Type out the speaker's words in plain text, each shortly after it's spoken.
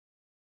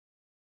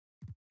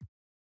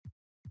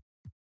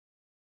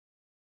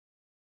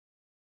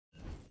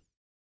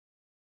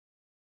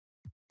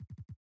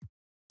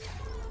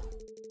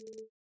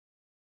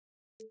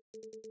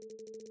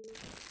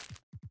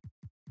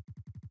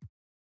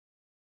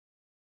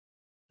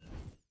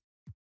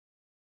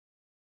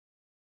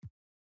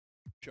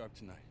Sharp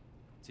tonight.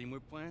 Team we're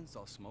playing is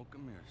all smoke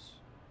and mirrors.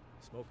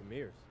 Smoke and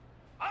mirrors?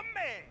 A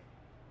man!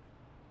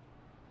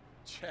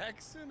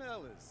 Jackson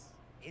Ellis.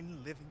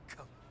 In living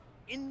color,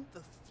 in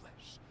the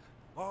flesh,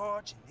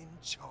 large and in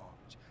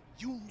charge.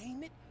 You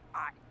name it,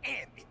 I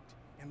am it.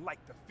 And like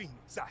the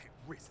phoenix, I have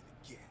risen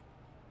again.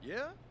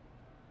 Yeah?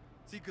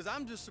 See, because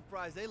I'm just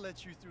surprised they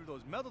let you through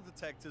those metal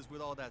detectors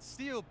with all that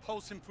steel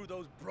pulsing through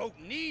those broke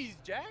knees,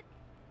 Jack.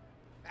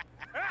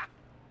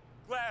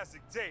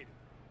 Classic Tatum.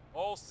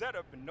 All set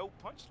up and no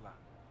punchline.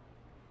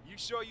 You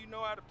sure you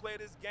know how to play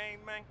this game,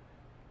 man?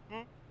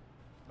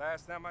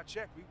 Last time I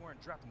checked, we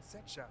weren't dropping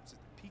set shots at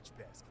the peach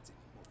baskets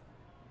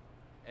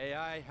anymore.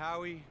 AI,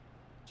 Howie,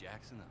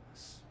 Jackson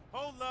Ellis.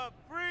 Hold up,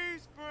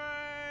 freeze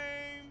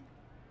frame!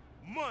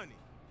 Money,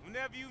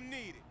 whenever you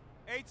need it.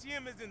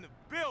 ATM is in the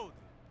building.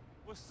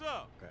 What's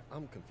up? Okay,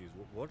 I'm confused.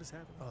 What is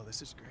happening? Oh,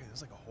 this is great. This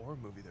is like a horror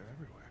movie. They're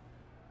everywhere.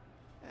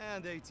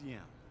 And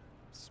ATM.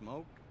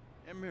 Smoke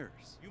and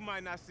mirrors. You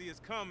might not see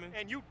us coming.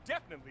 And you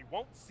definitely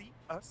won't see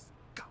us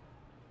go.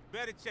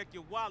 Better check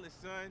your wallet,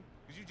 son,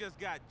 because you just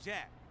got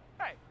jacked.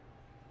 Hey,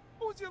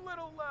 who's your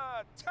little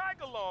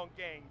tag-along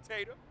gang,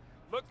 Tatum?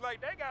 Looks like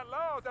they got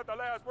laws at the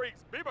last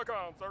week's Bieber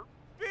concert.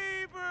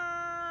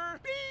 Bieber!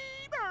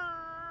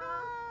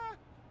 Bieber!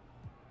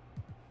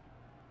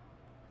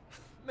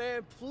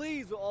 Man,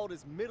 please with all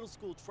this middle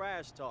school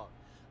trash talk.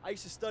 I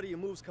used to study your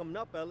moves coming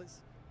up,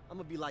 Ellis. I'm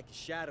gonna be like a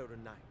shadow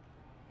tonight.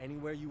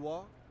 Anywhere you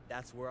are,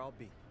 that's where I'll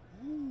be.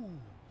 Ooh,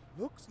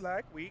 looks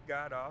like we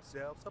got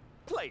ourselves a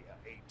player,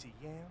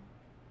 ATM.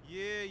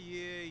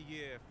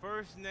 Yeah.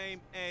 First name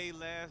A,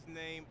 last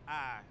name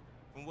I.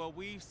 From what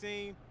we've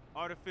seen,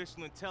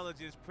 artificial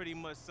intelligence pretty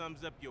much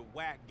sums up your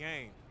whack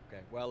game.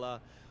 Okay,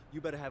 well, you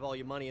better have all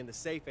your money in the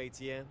safe,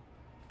 ATM.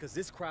 Because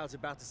this crowd's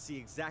about to see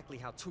exactly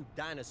how 2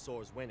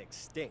 dinosaurs went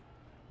extinct.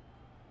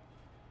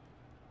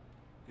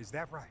 Is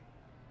that right?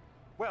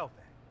 Well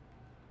then,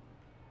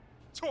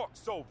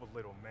 talk's over,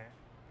 little man.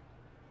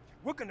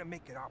 We're gonna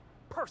make it our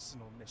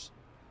personal mission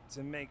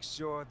to make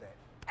sure that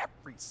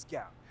every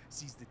scout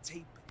sees the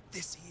tape of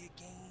this here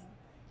game,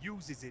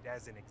 uses it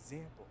as an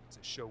example to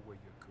show where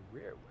your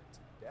career went to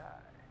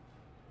die.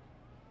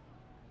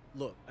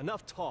 Look,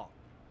 enough talk.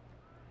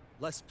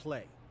 Let's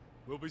play.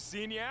 We'll be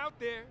seeing you out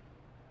there.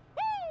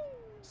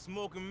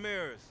 Smoke and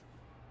mirrors.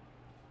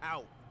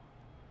 Out.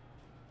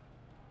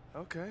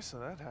 Okay, so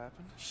that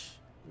happened. Shh,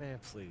 man,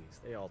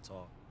 please. They all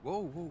talk.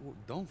 Whoa.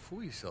 Don't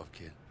fool yourself,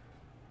 kid.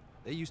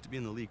 They used to be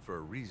in the league for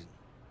a reason.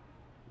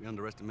 We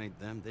underestimate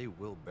them, they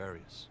will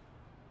bury us.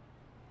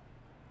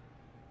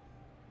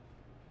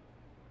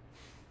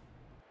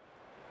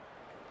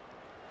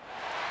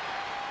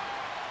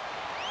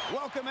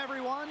 Welcome,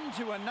 everyone,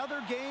 to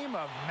another game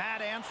of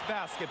Mad Ants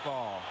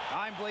basketball.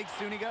 I'm Blake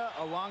Suniga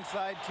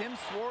alongside Tim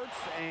Swartz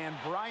and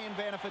Brian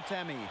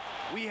Banafitemi.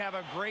 We have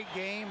a great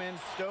game in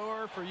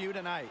store for you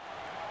tonight.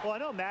 Well, I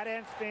know Mad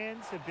Ants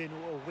fans have been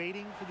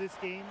waiting for this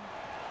game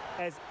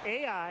as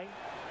AI,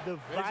 the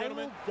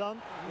viral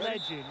dunk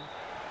legend,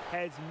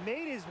 has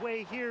made his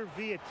way here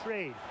via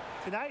trade.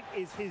 Tonight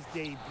is his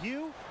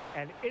debut,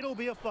 and it'll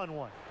be a fun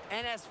one.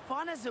 And as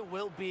fun as it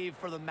will be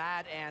for the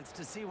Mad Ants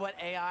to see what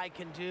AI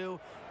can do,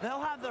 they'll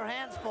have their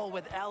hands full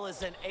with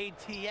Ellis and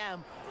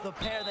ATM, the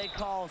pair they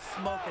call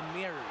Smoke and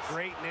Mirrors.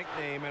 Great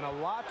nickname and a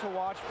lot to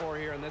watch for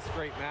here in this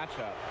great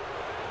matchup.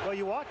 Well,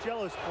 you watch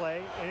Ellis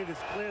play, and it is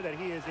clear that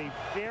he is a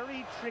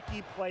very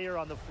tricky player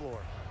on the floor.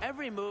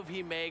 Every move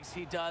he makes,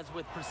 he does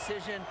with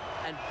precision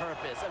and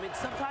purpose. I mean,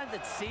 sometimes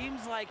it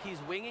seems like he's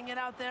winging it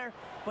out there,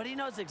 but he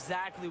knows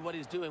exactly what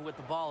he's doing with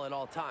the ball at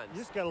all times. You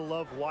just gotta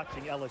love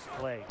watching Ellis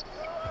play.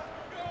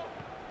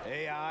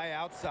 AI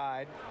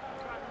outside.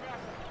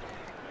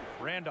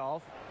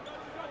 Randolph.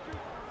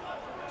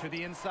 To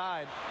the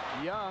inside.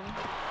 Young.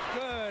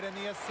 Good, and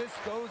the assist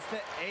goes to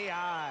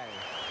AI.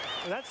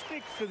 Well, that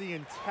speaks to the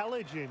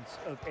intelligence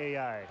of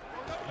AI.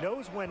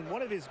 Knows when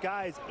one of his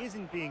guys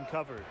isn't being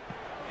covered.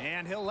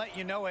 And he'll let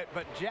you know it,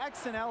 but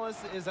Jackson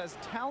Ellis is as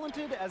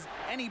talented as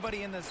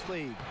anybody in this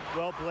league.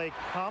 Well, Blake,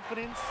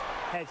 confidence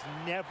has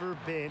never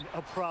been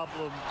a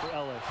problem for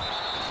Ellis.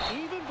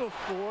 Even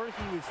before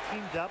he was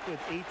teamed up with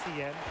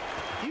ATM,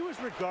 he was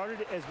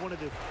regarded as one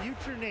of the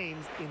future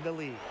names in the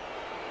league.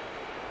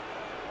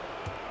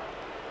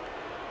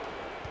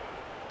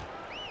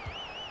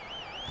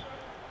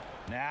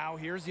 Now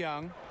here's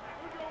Young.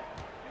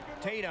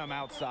 Tatum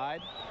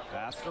outside.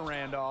 Pass to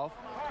Randolph.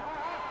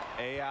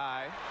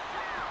 AI.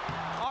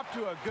 Off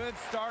to a good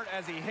start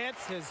as he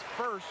hits his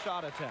first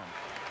shot attempt.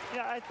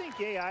 Yeah, I think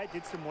AI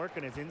did some work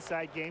on his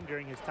inside game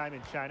during his time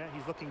in China.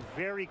 He's looking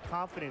very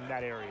confident in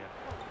that area.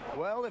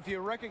 Well, if you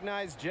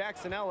recognize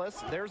Jackson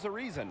Ellis, there's a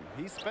reason.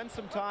 He spent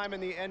some time in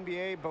the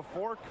NBA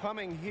before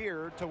coming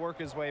here to work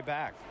his way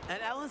back.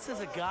 And Ellis is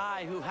a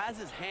guy who has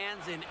his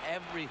hands in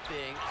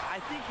everything. I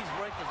think he's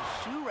worked as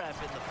a shoe rep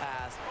in the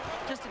past.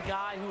 Just a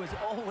guy who is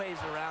always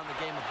around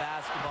the game of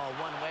basketball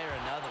one way or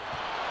another.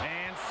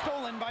 And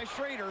stolen by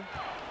Schrader.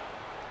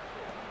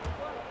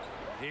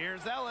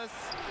 Here's Ellis.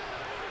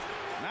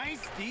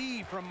 Nice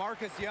D from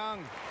Marcus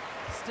Young.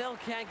 Still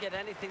can't get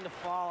anything to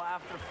fall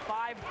after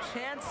 5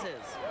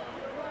 chances.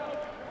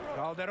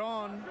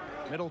 Calderon,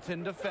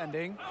 Middleton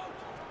defending.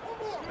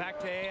 Back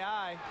to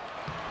AI.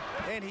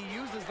 And he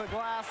uses the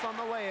glass on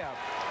the layup.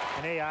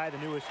 And AI, the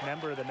newest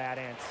member of the Mad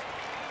Ants,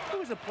 he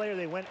was a player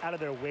they went out of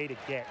their way to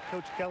get.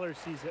 Coach Keller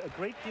sees a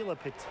great deal of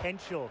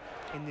potential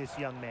in this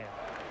young man.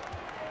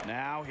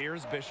 Now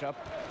here's Bishop.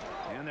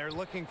 And they're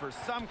looking for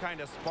some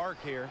kind of spark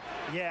here.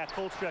 Yeah,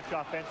 cold stretch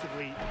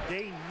offensively.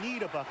 They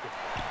need a bucket.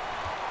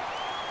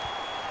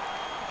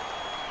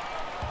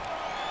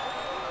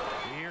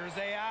 Here's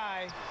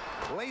AI.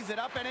 Lays it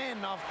up and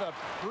in off the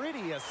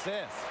pretty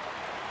assist.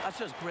 That's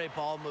just great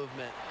ball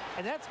movement.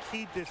 And that's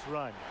keyed this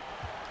run.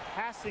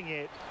 Passing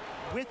it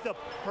with a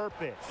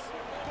purpose.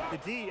 The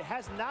D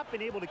has not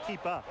been able to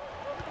keep up.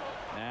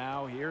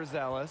 Now here's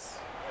Ellis.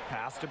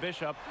 Pass to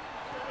Bishop.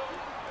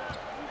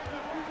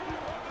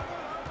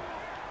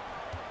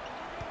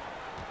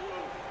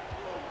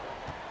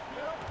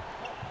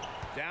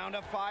 Down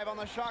to 5 on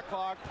the shot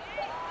clock.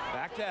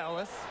 Back to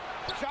Ellis.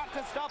 Shot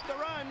to stop the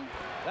run.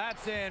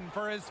 That's in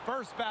for his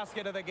first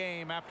basket of the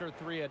game after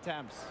 3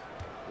 attempts.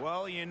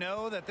 Well, you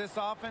know that this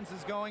offense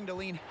is going to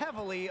lean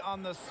heavily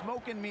on the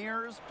smoke and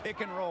mirrors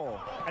pick and roll.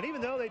 And even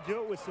though they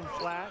do it with some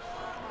flash,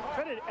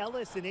 credit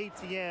Ellis and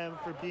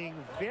ATM for being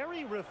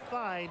very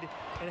refined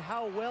in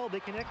how well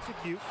they can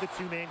execute the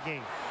 2-man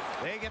game.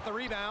 They get the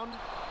rebound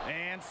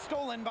and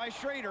stolen by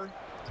Schrader.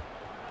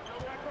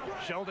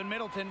 Sheldon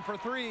Middleton for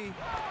 3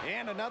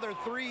 and another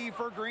 3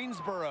 for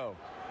Greensboro.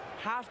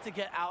 Have to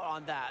get out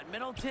on that.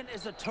 Middleton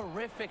is a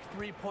terrific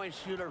 3-point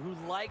shooter who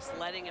likes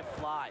letting it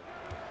fly.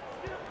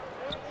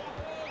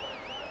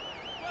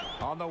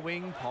 On the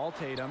wing, Paul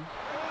Tatum.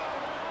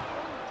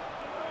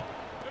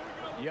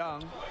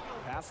 Young,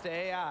 pass to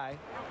AI.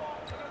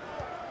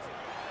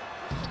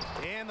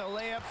 And the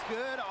layup's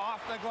good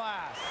off the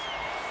glass.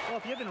 Well,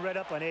 if you haven't read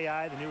up on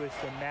AI, the newest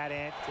Mad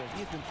Ant,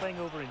 he's been playing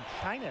over in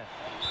China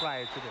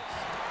prior to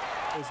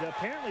this. Is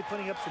apparently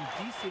putting up some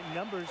decent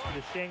numbers for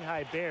the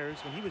Shanghai Bears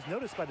when he was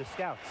noticed by the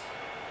scouts.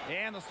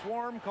 And the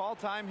Swarm call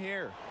time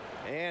here.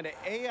 And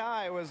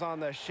AI was on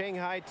the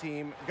Shanghai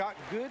team, got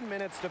good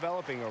minutes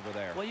developing over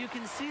there. Well, you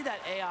can see that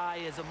AI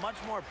is a much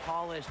more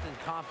polished and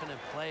confident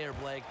player,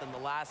 Blake, than the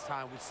last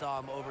time we saw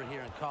him over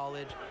here in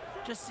college.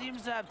 Just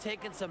seems to have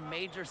taken some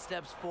major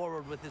steps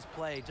forward with his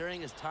play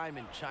during his time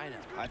in China.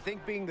 I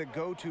think being the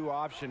go-to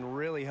option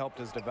really helped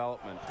his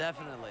development.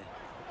 Definitely.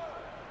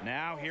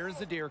 Now here's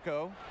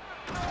Zadirko.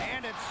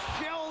 And it's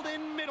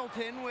Sheldon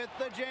Middleton with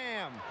the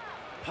jam.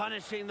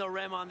 Punishing the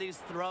rim on these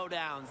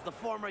throwdowns. The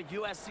former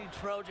USC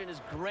Trojan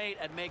is great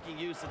at making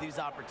use of these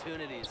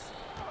opportunities.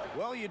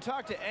 Well, you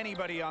talk to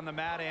anybody on the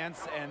Mad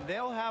Ants, and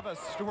they'll have a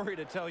story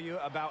to tell you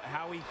about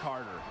Howie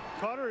Carter.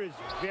 Carter is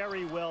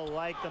very well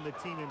liked on the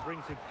team and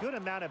brings a good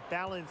amount of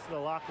balance to the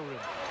locker room.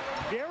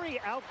 Very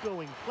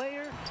outgoing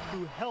player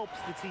who helps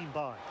the team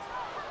bond.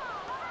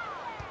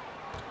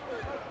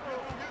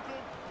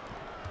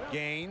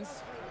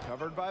 Gaines,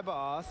 covered by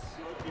Boss.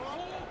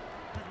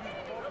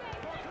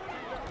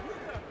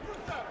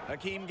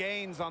 Hakeem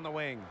Gaines on the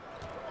wing.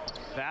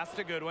 Pass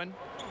to Goodwin.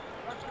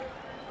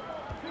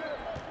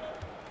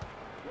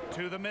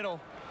 To the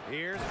middle.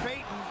 Here's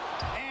Payton.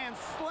 And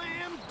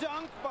slam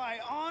dunk by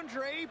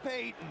Andre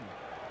Payton.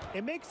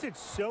 It makes it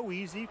so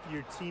easy for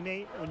your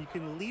teammate when you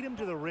can lead him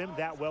to the rim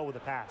that well with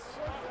a pass.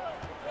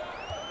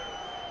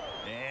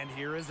 And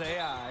here is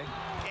AI.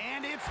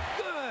 And it's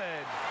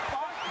good.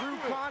 Fought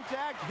through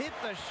contact, hit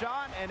the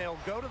shot, and he'll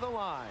go to the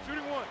line.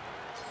 Shooting 1.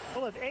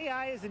 Well, if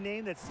AI is a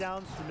name that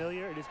sounds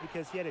familiar, it is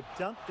because he had a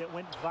dunk that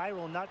went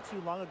viral not too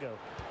long ago.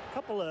 A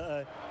couple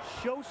of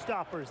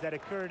showstoppers that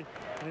occurred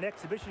in an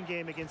exhibition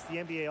game against the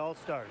NBA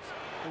All-Stars.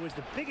 It was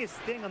the biggest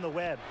thing on the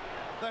web.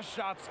 The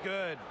shot's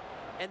good.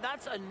 And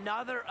that's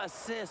another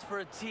assist for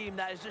a team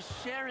that is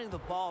just sharing the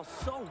ball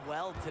so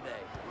well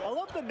today. I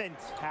love the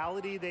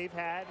mentality they've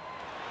had.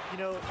 You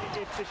know,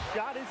 if the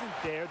shot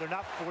isn't there, they're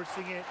not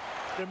forcing it.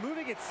 They're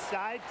moving it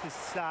side to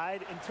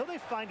side until they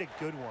find a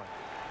good one.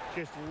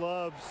 Just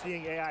love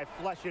seeing AI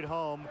flush it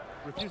home,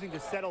 refusing to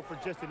settle for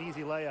just an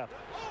easy layup.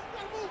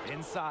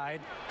 Inside,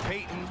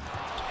 Payton,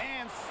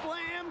 and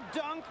slam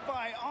dunk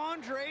by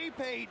Andre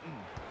Payton.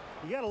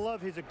 You gotta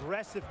love his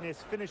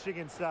aggressiveness finishing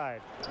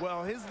inside.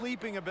 Well, his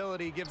leaping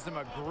ability gives him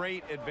a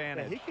great Yeah,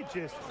 advantage. he could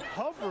just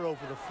hover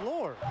over the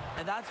floor.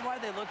 And that's why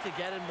they look to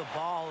get him the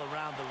ball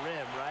around the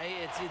rim, right?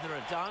 It's either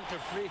a dunk or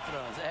free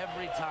throws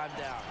every time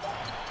down.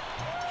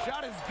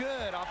 Shot is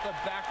good off the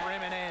back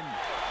rim and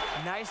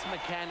in. Nice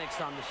mechanics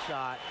on the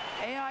shot.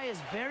 AI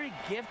is very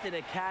gifted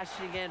at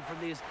cashing in from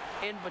these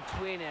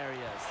in-between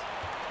areas.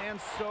 And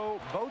so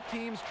both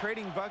teams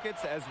trading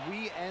buckets as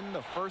we end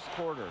the first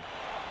quarter.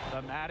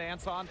 The Mad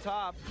Ants on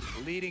top,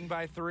 leading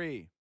by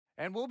 3.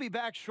 And we'll be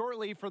back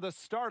shortly for the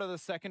start of the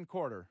second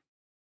quarter.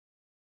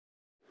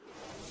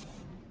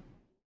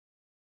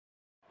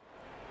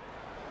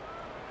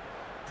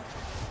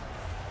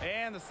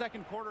 And the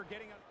second quarter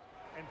getting up.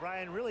 And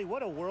Brian, really,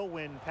 what a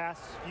whirlwind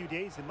past few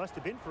days it must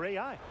have been for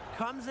AI.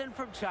 Comes in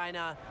from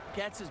China,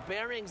 gets his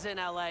bearings in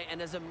LA,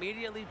 and is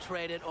immediately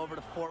traded over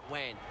to Fort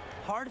Wayne.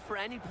 Hard for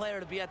any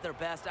player to be at their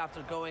best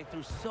after going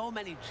through so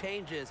many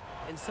changes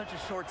in such a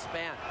short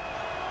span.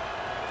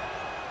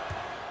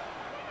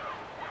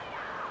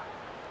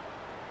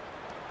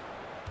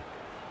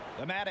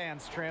 The Mad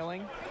Ants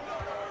trailing.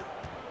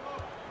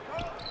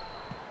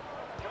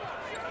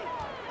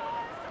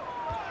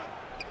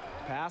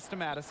 Pass to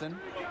Madison.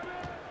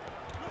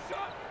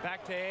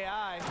 Back to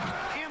AI.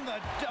 And the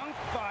dunk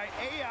by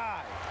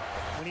AI.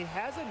 When he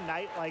has a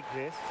night like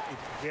this,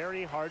 it's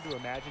very hard to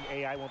imagine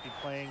AI won't be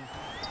playing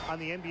on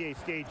the NBA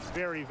stage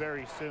very,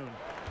 very soon.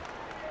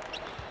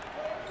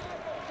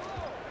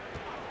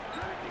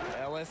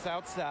 Ellis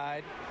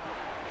outside.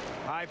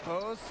 High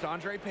post,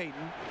 Andre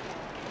Payton.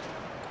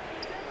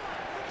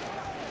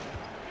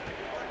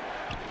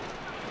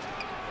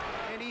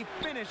 And he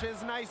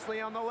finishes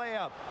nicely on the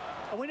layup.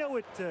 And we know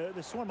what the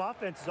Swarm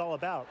offense is all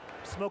about,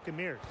 smoke and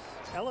mirrors.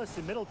 Ellis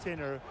and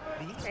Middleton are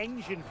the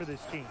engine for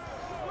this team.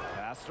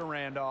 Pass to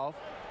Randolph.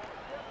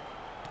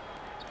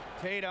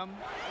 Tatum,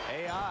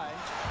 AI,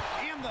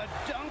 and the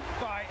dunk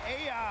by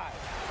AI.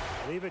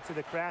 Leave it to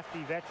the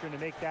crafty veteran to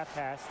make that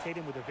pass.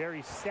 Tatum with a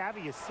very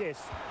savvy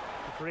assist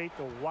to create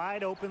the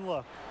wide open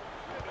look.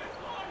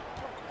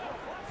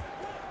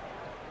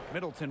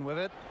 Middleton with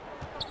it.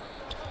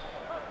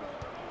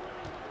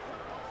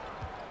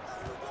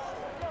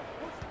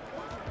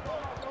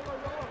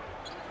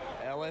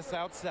 Ellis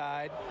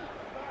outside.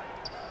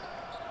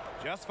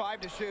 Just 5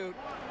 to shoot.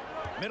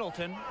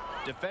 Middleton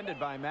defended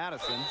by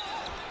Madison.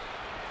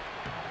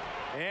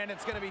 And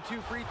it's going to be 2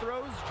 free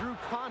throws. Drew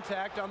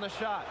contact on the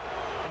shot.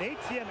 And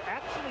ATM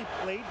actually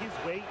played his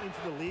way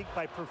into the league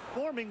by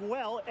performing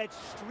well at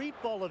street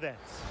ball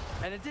events.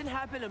 And it didn't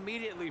happen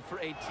immediately for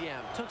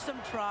ATM. Took some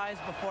tries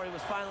before he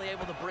was finally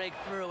able to break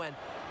through and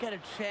get a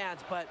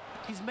chance, but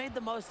he's made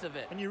the most of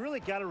it. And you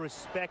really got to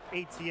respect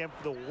ATM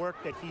for the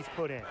work that he's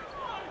put in.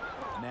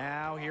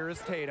 Now here is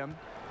Tatum.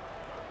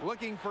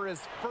 Looking for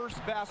his first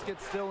basket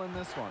still in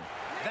this one.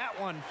 That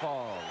one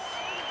falls.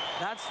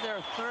 That's their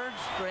 3rd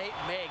straight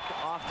make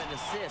off an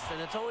assist, and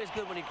it's always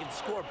good when you can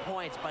score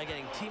points by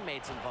getting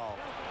teammates involved.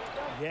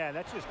 Yeah,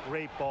 that's just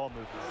great ball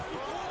movement.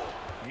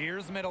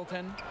 Here's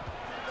Middleton.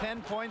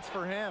 10 points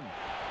for him.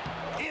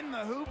 In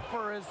the hoop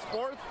for his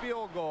 4th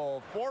field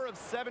goal. 4 of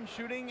 7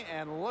 shooting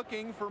and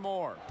looking for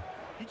more.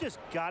 You just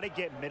got to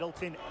get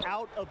Middleton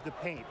out of the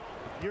paint.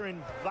 You're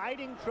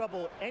inviting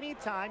trouble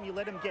anytime you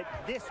let him get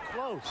this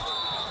close.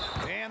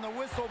 And the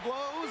whistle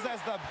blows as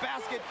the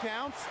basket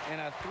counts and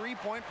a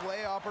 3-point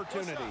play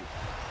opportunity.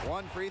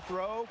 1 free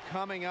throw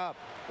coming up.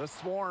 The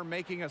Swarm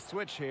making a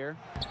switch here.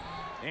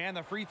 And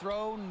the free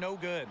throw, no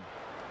good.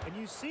 And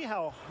you see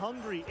how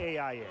hungry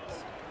AI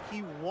is.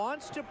 He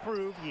wants to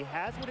prove he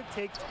has what it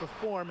takes to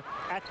perform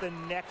at the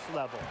next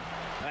level.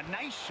 A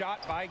nice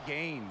shot by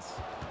Gaines.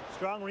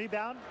 Strong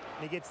rebound,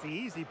 and he gets the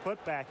easy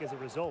putback as a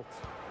result.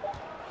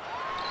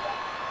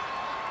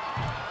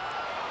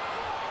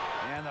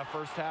 And the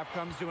first half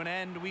comes to an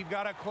end. We've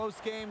got a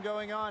close game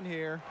going on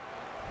here.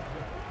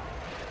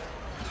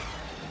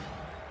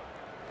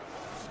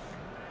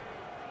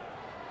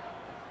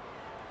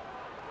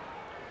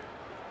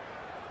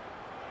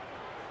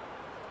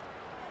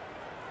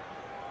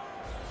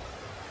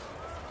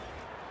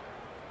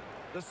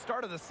 The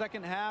start of the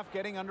second half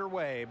getting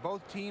underway.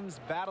 Both teams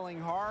battling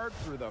hard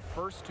through the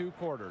first 2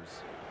 quarters.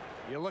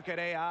 You look at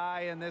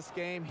AI in this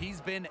game,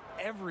 he's been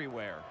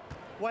everywhere.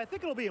 Well, I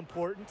think it'll be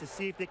important to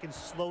see if they can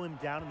slow him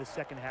down in the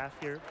second half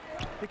here,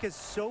 because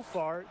so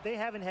far they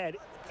haven't had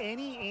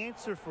any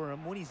answer for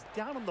him when he's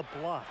down on the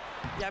block.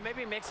 Yeah,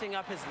 maybe mixing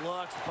up his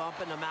looks,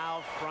 bumping him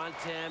out, front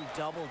him,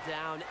 double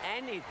down,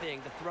 anything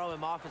to throw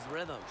him off his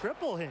rhythm.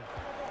 Triple him.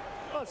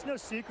 Well, it's no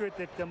secret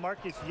that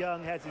Marcus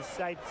Young has his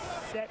sights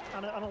set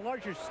on a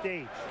larger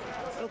stage.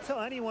 He'll tell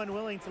anyone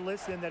willing to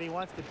listen that he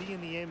wants to be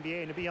in the NBA,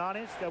 and to be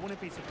honest, I wouldn't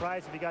be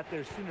surprised if he got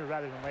there sooner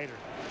rather than later.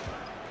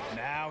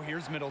 Now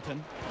here's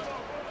Middleton.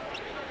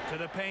 To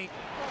the paint.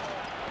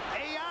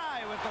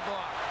 AI with the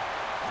block.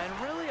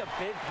 And really a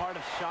big part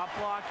of shot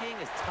blocking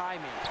is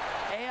timing.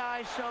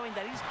 AI showing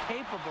that he's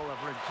capable of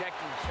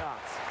rejecting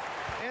shots.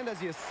 And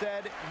as you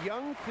said,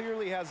 Young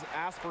clearly has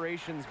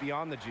aspirations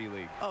beyond the G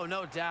League. Oh,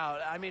 no doubt.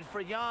 I mean, for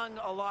Young,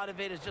 a lot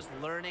of it is just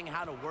learning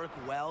how to work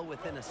well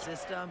within a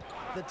system.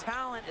 The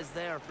talent is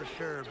there for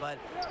sure, but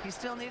he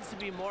still needs to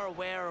be more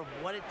aware of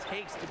what it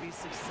takes to be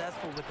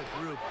successful with a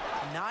group,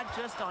 not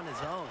just on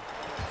his own.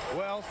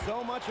 Well,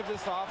 so much of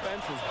this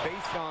offense is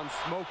based on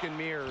smoke and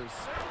mirrors.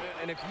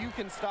 And if you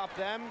can stop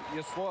them,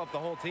 you slow up the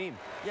whole team.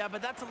 Yeah,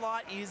 but that's a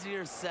lot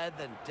easier said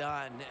than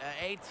done.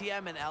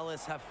 ATM and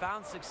Ellis have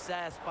found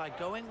success by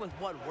going with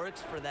what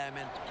works for them.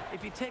 And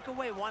if you take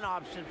away one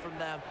option from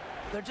them,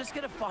 they're just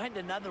going to find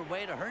another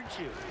way to hurt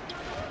you.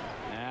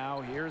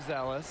 Now here's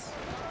Ellis.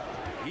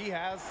 He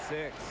has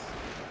 6.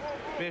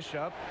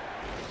 Bishop.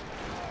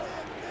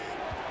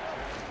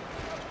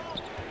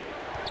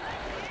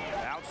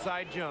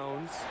 Outside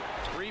Jones.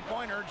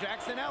 3-pointer,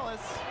 Jackson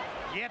Ellis.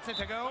 Gets it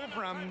to go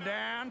from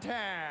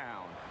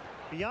downtown.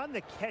 Beyond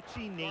the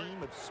catchy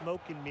name of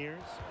Smoke and Mirrors,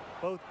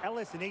 both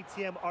Ellis and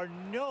ATM are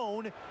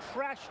known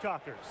trash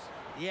talkers.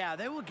 Yeah,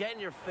 they will get in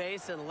your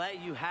face and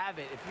let you have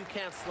it if you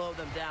can't slow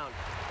them down.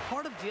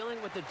 Part of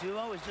dealing with the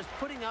duo is just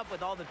putting up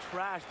with all the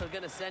trash they're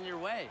going to send your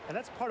way. And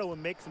that's part of what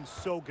makes them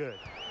so good.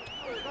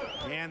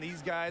 And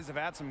these guys have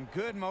had some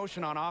good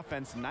motion on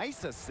offense.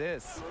 Nice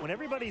assists. When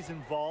everybody's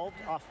involved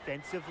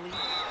offensively,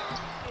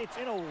 it's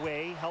in a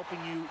way helping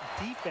you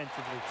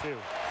defensively too.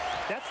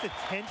 That's the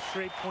 10th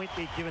straight point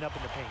they've given up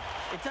in the paint.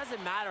 It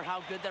doesn't matter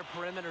how good their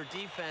perimeter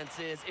defense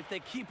is if they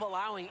keep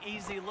allowing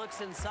easy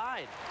looks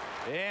inside.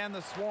 And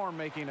the Swarm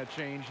making a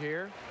change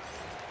here.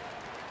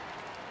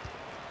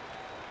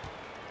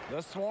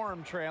 The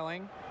Swarm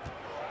trailing.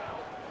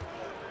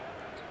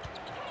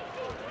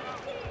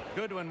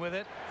 Goodwin with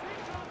it.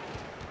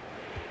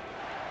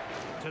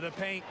 To the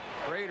paint.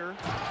 Schrader.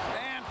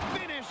 And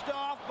finished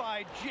off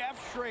by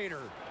Jeff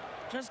Schrader.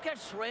 Just get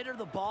Schrader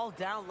the ball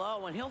down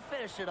low and he'll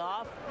finish it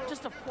off.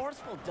 Just a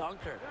forceful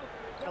dunker.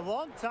 A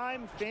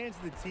long-time fans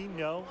of the team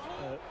know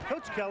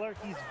Coach Keller,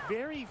 he's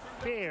very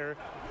fair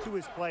to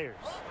his players.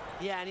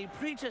 Yeah, and he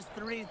preaches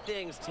 3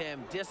 things,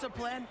 Tim.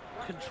 Discipline,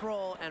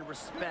 control, and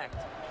respect.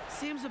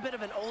 Seems a bit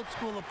of an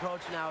old-school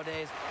approach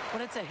nowadays,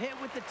 but it's a hit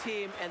with the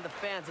team and the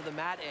fans of the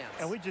Mad Ants.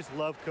 And we just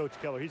love Coach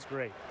Keller. He's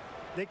great.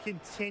 They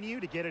continue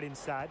to get it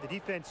inside. The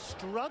defense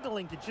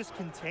struggling to just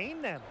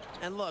contain them.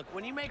 And look,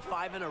 when you make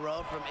 5 in a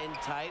row from in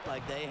tight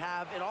like they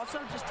have, it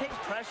also just takes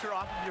pressure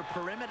off of your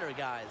perimeter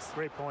guys.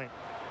 Great point.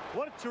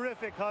 What a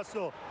terrific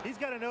hustle. He's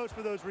got a nose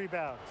for those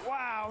rebounds.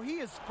 Wow, he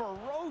is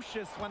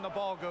ferocious when the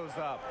ball goes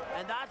up.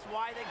 And that's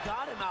why they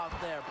got him out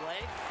there,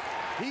 Blake.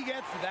 He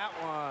gets that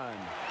one.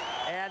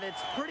 And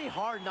it's pretty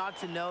hard not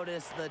to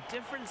notice the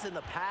difference in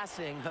the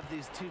passing of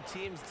these 2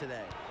 teams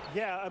today.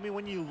 Yeah, I mean,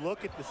 when you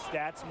look at the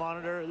stats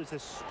monitor, there's a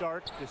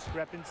stark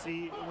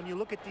discrepancy. When you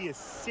look at the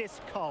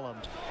assist column,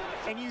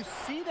 and you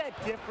see that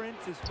difference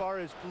as far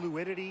as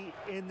fluidity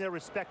in their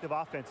respective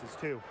offenses,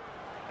 too.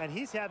 And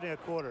he's having a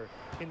quarter,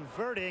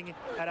 converting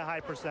at a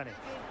high percentage.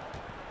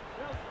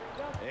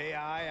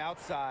 AI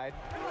outside.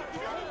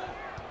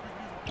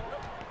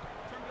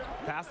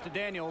 Pass to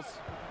Daniels.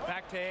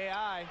 Back to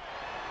AI.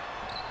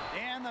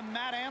 And the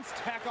Mad Ants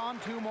tack on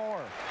 2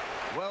 more.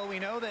 Well, we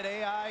know that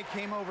AI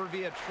came over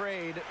via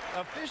trade.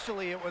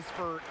 Officially, it was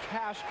for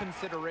cash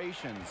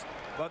considerations,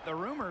 but the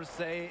rumors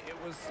say it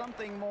was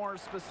something more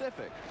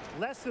specific.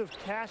 Less of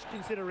cash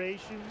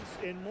considerations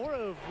and more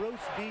of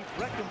roast beef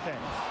recompense.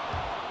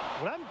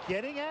 What I'm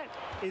getting at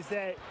is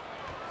that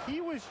he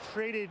was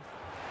traded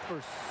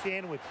for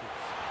sandwiches.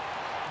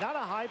 Not a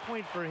high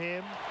point for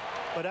him,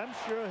 but I'm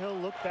sure he'll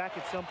look back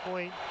at some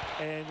point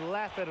and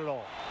laugh at it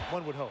all,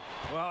 one would hope.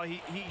 Well, he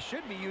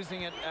should be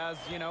using it as,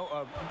 you know,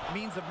 a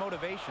means of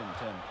motivation,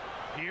 Tim.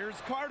 Here's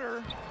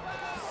Carter.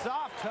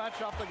 Soft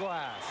touch off the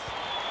glass.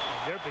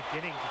 And they're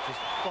beginning to just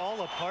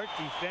fall apart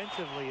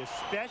defensively,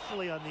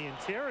 especially on the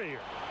interior.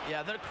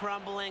 Yeah, they're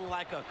crumbling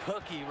like a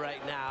cookie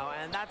right now,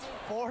 and that's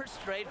 4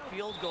 straight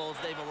field goals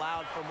they've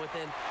allowed from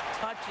within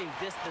touching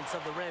distance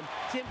of the rim.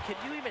 Tim, can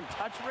you even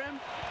touch rim?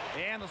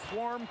 And the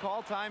Swarm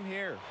call time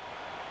here.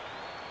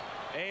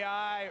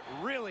 AI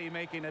really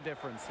making a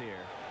difference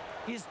here.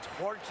 He's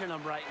torching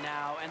them right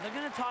now, and they're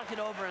going to talk it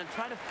over and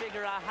try to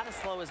figure out how to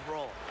slow his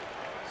roll.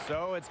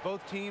 So it's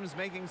both teams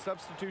making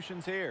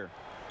substitutions here.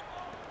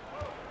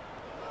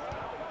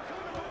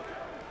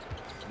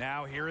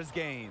 Now here is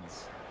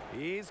Gaines.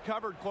 He's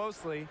covered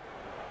closely.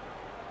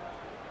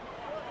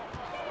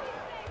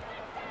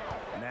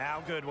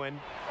 Now Goodwin.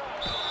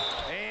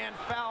 And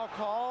foul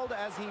called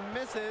as he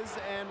misses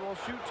and will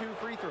shoot 2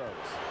 free throws.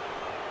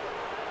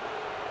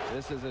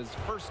 This is his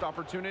first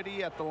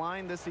opportunity at the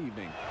line this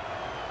evening.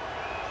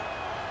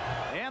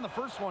 And the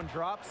first one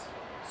drops,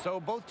 so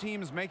both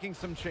teams making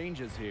some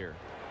changes here.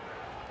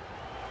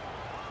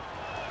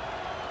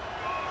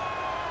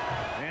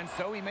 And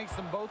so he makes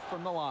them both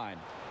from the line.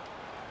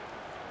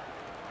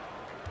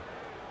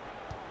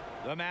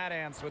 The Mad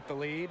Ants with the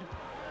lead.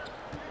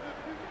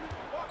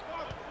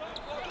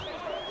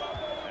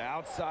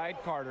 Outside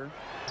Carter.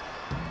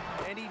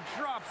 And he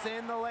drops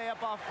in the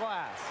layup off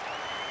glass.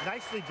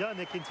 Nicely done.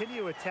 They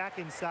continue to attack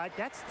inside.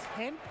 That's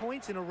 10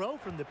 points in a row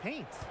from the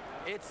paint.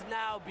 It's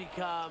now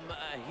become,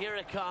 here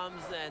it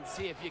comes, and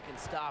see if you can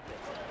stop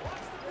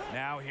it.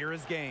 Now here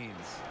is Gaines.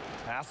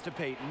 Pass to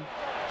Peyton.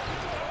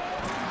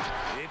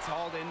 It's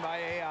hauled in by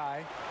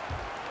AI.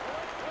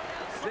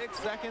 6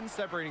 seconds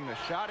separating the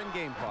shot and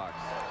game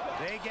clocks.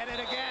 They get it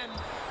again.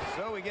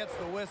 So he gets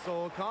the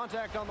whistle.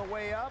 Contact on the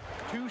way up.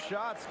 2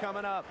 shots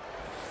coming up.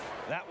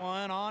 That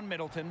one on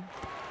Middleton.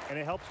 And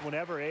it helps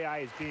whenever AI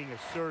is being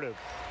assertive.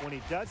 When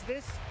he does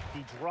this,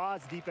 he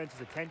draws defense's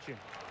attention.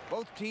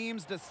 Both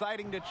teams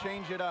deciding to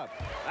change it up.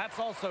 That's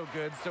also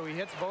good, so he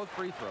hits both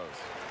free throws.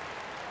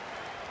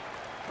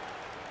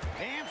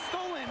 And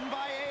stolen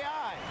by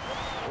AI.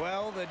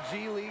 Well, Well, the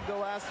G League the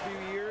last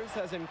few years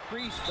has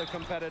increased the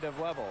competitive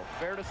level.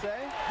 Fair to say?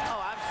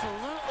 Oh,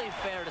 absolutely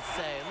fair to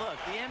say. Look,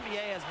 the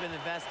NBA has been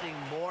investing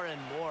more and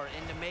more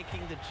into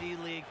making the G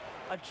League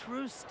a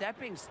true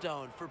stepping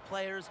stone for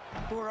players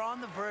who are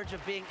on the verge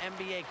of being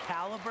NBA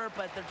caliber,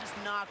 but they're just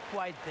not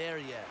quite there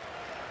yet.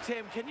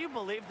 Tim, can you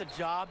believe the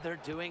job they're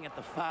doing at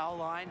the foul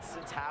line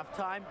since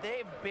halftime?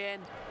 They've been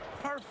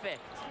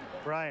perfect.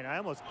 Brian, I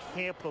almost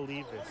can't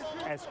believe this.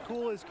 As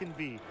cool as can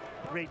be.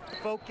 Great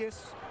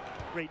focus,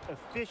 great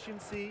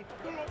efficiency.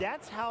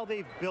 That's how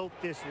they've built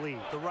this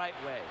league. The right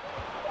way.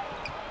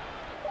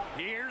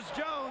 Here's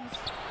Jones,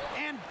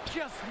 and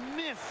just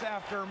miss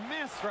after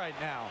miss right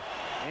now.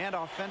 And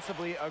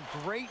offensively, a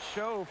great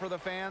show for the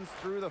fans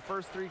through the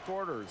first 3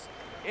 quarters.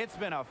 It's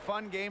been a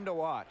fun game to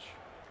watch.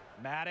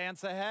 Mad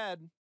Ants ahead.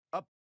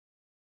 Up.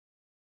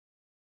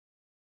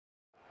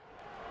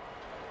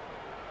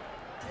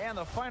 And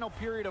the final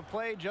period of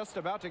play just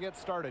about to get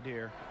started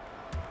here.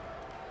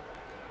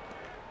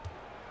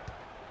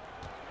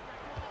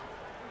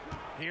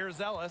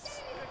 Here's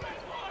Ellis.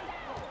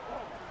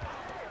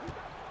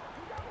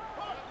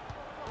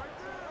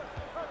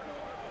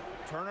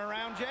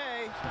 Turnaround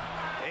Jay.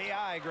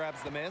 AI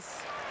grabs the miss.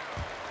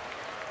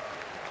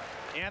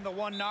 And the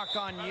one knock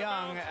on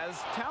Young. As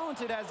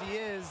talented as he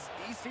is,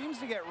 he seems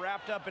to get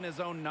wrapped up in his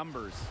own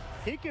numbers.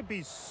 He could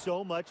be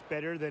so much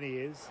better than he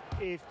is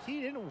if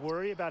he didn't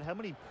worry about how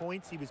many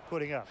points he was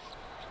putting up.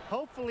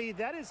 Hopefully,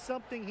 that is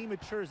something he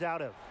matures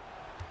out of.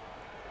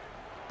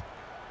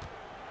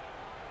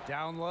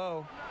 Down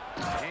low.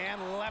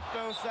 And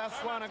Leptos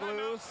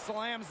Aslanoglu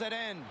slams it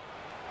in.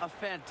 A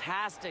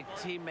fantastic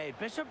teammate.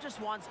 Bishop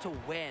just wants to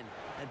win,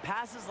 and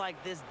passes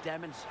like this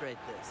demonstrate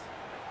this.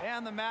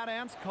 And the Mad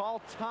Ants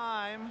call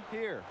time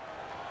here.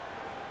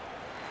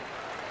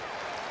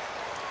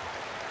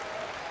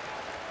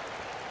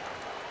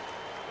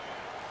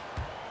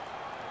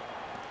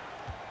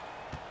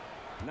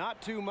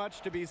 Not too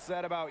much to be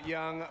said about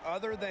Young,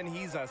 other than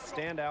he's a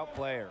standout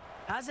player.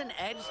 Has an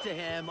edge to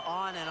him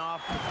on and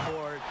off the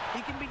court.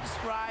 He can be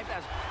described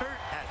as curt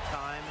at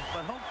times,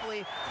 but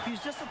hopefully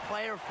he's just a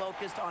player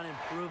focused on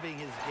improving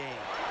his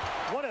game.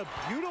 What a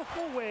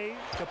beautiful way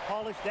to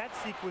polish that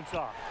sequence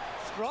off.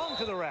 Strong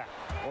to the rack.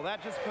 Well,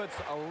 that just puts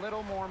a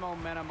little more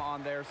momentum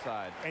on their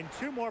side. And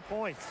 2 more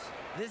points.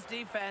 This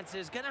defense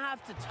is going to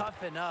have to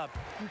toughen up.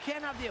 You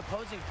can't have the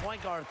opposing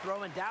point guard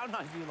throwing down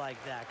on you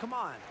like that. Come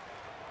on.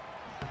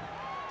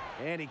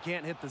 And he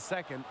can't hit the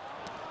second.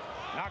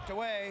 Knocked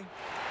away.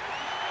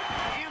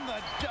 And the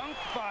dunk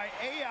by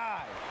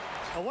AI.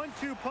 A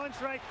 1-2 punch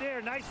right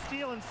there. Nice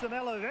steal and some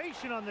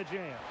elevation on the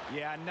jam.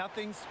 Yeah,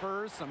 nothing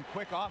spurs some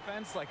quick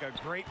offense like a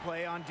great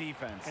play on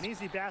defense. An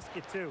easy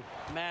basket, too.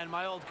 Man,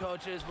 my old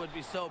coaches would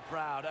be so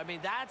proud. I mean,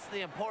 that's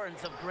the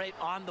importance of great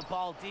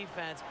on-the-ball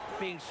defense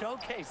being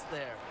showcased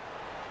there.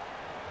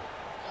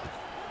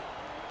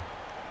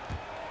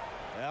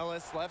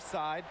 Ellis left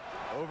side.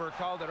 Over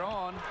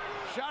Calderon.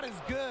 Shot is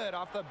good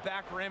off the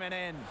back rim and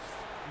in.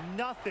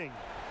 Nothing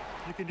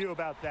you can do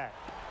about that.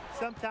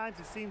 Sometimes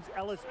it seems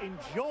Ellis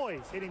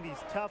enjoys hitting these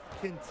tough,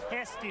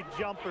 contested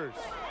jumpers.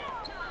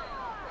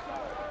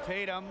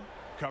 Tatum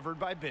covered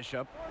by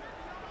Bishop.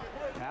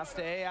 Pass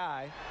to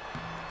AI.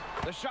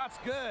 The shot's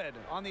good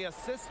on the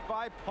assist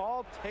by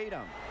Paul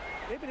Tatum.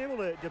 They've been able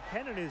to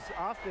depend on his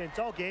offense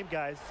all game,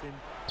 guys, and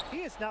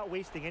he is not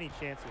wasting any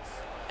chances.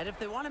 And if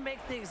they want to make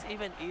things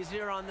even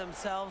easier on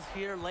themselves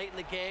here late in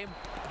the game,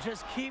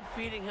 just keep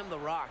feeding him the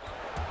rock.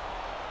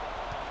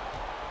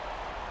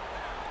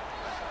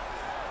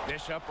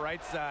 Bishop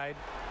right side.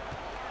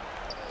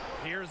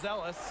 Here's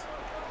Ellis.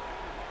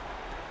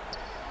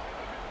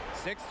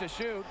 6 to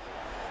shoot.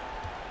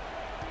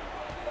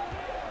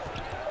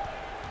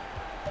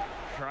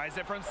 Tries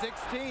it from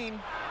 16.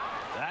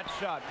 That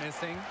shot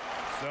missing.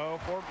 So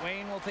Fort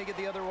Wayne will take it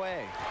the other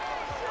way.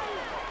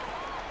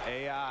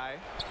 AI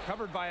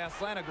covered by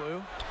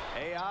Aslanoglu.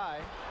 AI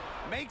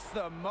makes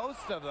the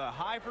most of the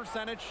high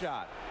percentage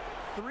shot.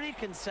 3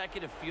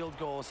 consecutive field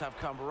goals have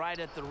come right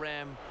at the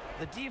rim.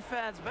 The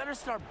defense better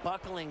start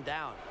buckling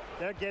down.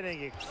 They're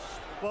getting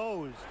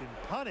exposed and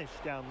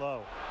punished down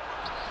low.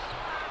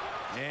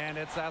 And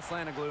it's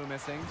Aslanoglu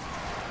missing.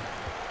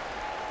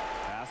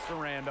 Pass to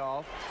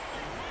Randolph.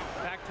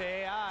 Back to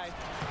AI.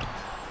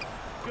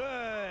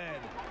 Good.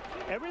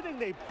 Everything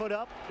they put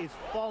up is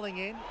falling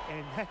in,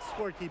 and that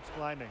score keeps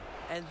climbing.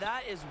 And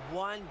that is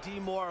one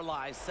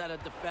demoralized set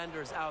of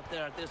defenders out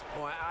there at this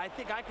point. I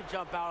think I could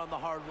jump out on the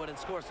hardwood and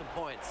score some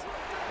points.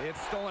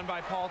 It's stolen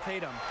by Paul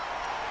Tatum.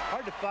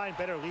 Hard to find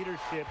better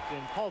leadership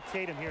than Paul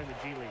Tatum here in the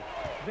G League.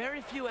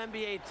 Very few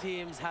NBA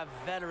teams have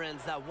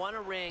veterans that won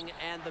a ring,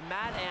 and the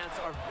Mad Ants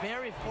are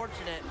very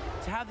fortunate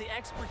to have the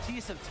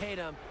expertise of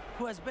Tatum,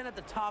 who has been at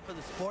the top of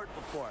the sport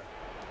before.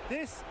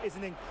 This is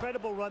an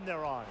incredible run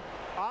they're on.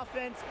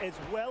 Offense as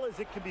well as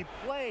it can be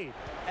played.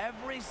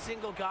 Every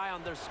single guy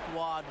on their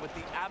squad with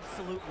the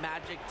absolute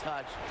magic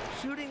touch,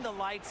 shooting the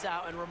lights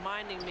out and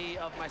reminding me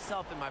of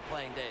myself in my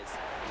playing days.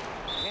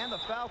 And the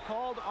foul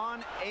called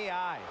on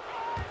AI.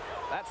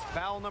 That's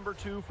foul number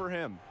 2 for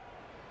him.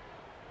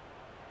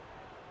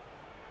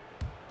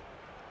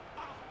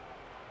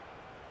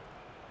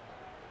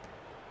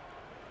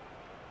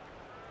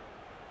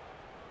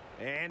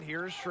 And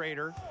here's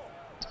Schrader.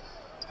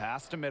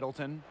 Pass to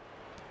Middleton.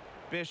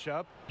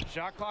 Bishop.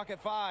 Shot clock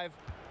at 5.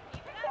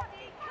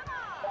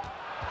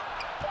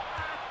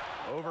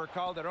 Over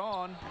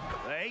Calderon.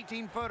 The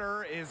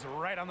 18-footer is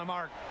right on the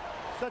mark.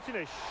 Such an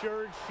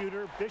assured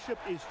shooter. Bishop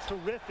is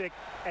terrific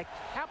at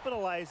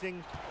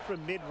capitalizing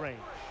from mid-range.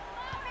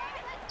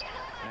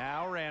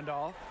 Now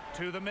Randolph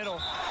to the middle.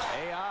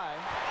 AI.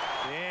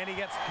 And he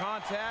gets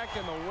contact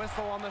and the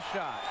whistle on the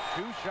shot.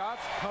 2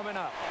 shots coming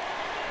up.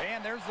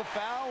 And there's the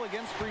foul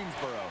against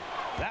Greensboro.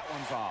 That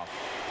one's off.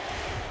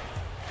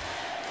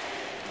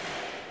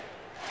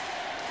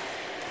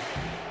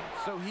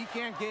 So he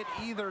can't get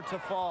either to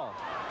fall.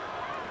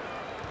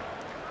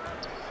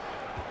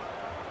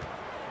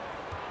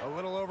 A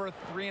little over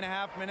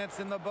 3.5 minutes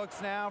in the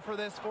books now for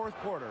this 4th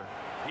quarter.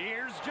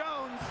 Here's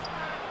Jones.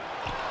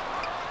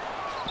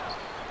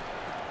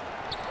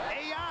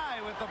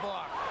 AI with the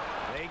block.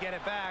 They get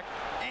it back,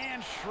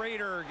 and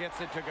Schrader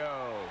gets it to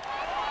go.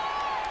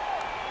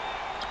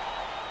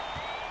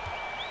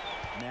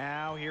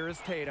 Now here is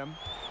Tatum.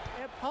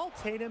 And Paul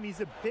Tatum, he's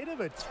a bit of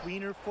a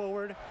tweener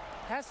forward.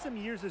 Has some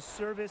years of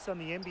service on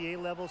the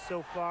NBA level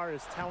so far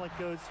as talent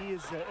goes. He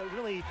is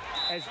really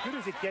as good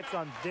as it gets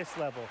on this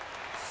level.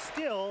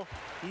 Still,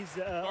 he's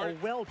a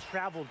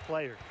well-traveled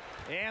player.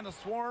 And the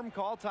Swarm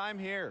call time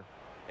here.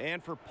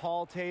 And for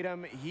Paul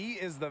Tatum, he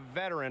is the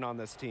veteran on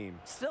this team.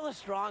 Still a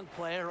strong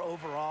player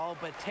overall,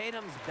 but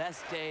Tatum's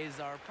best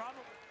days are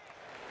probably...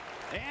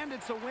 And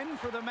it's a win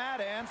for the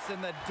Mad Ants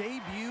in the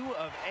debut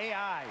of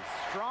AI.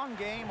 Strong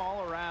game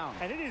all around.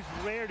 And it is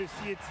rare to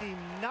see a team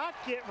not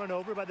get run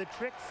over by the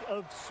tricks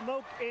of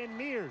smoke and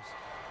mirrors.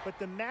 But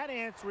the Mad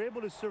Ants were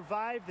able to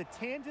survive the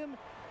tandem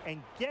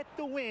and get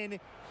the win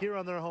here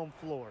on their home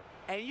floor.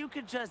 And you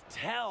could just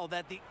tell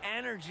that the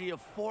energy of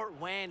Fort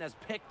Wayne has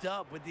picked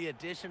up with the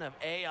addition of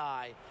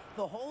AI.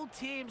 The whole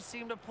team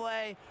seemed to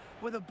play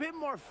with a bit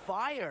more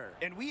fire.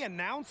 And we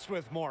announced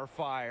with more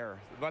fire.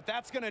 But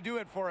that's going to do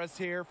it for us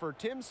here. For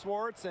Tim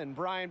Swartz and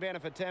Brian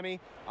Banafitemi,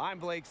 I'm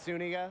Blake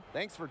Suniga.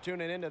 Thanks for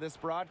tuning into this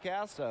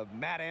broadcast of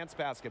Mad Ants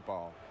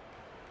Basketball.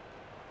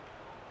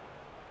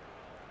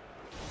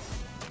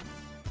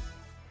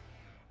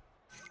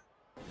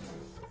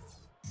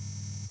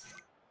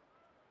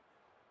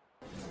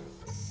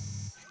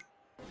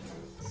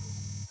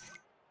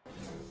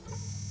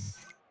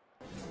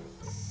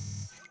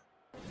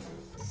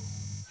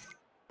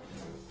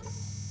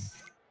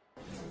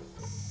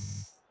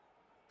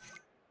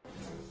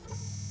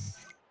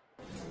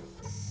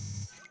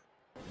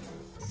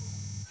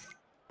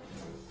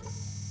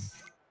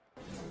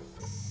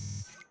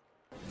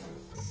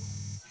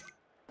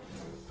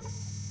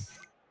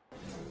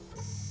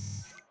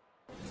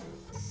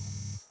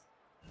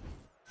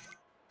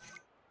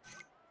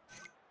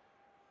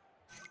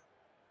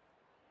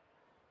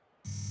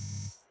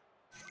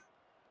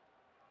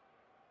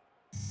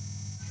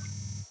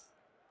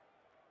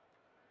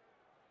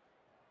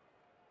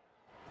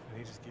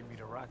 They just give me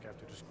the rock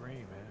after the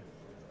screen, man.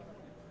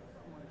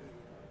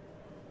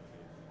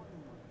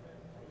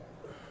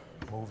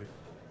 Move it.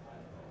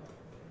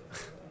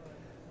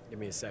 Give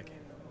me a second.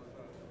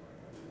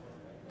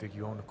 Think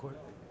you own the court?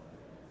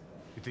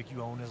 You think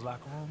you own this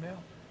locker room now?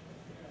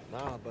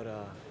 Nah, but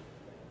I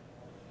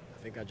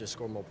think I just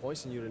scored more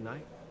points than you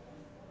tonight.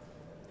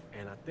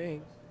 And I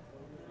think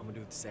I'm gonna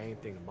do the same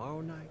thing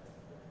tomorrow night,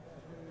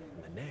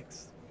 and the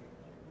next,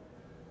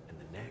 and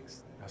the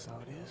next. That's how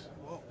it is?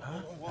 Whoa, huh?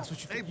 whoa, whoa. That's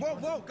what you Hey, think?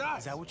 whoa, guys!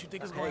 Is that what you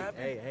think is gonna happen?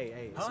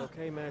 Hey, it's Huh?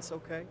 okay, man, it's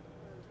okay.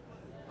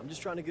 I'm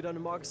just trying to get under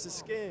Marcus's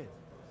skin.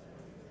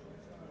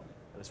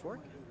 And it's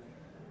working.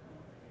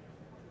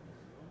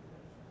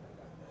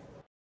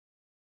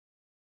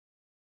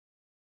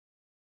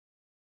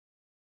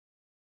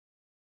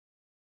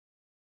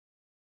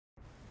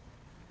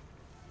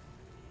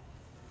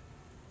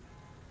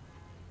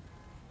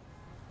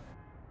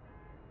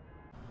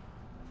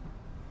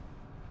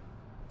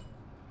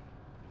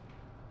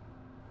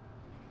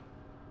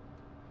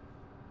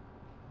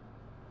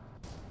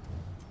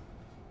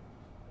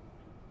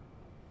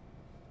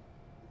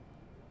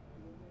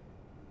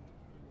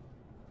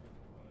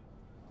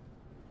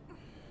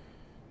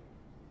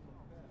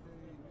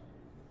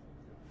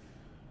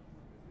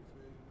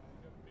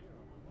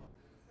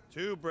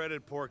 Two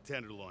breaded pork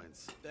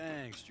tenderloins.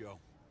 Thanks, Joe.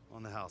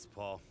 On the house,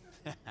 Paul.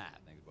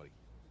 Thanks, buddy.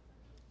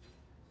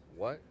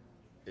 What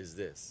is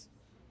this?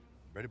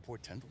 Breaded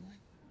pork tenderloin?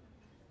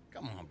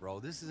 Come on,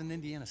 bro. This is an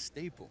Indiana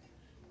staple.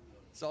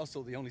 It's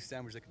also the only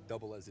sandwich that could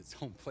double as its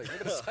own plate.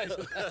 Look at the size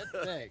of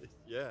that thing.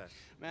 Yeah.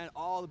 Man,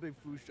 all the big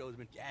food shows have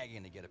been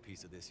gagging to get a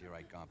piece of this here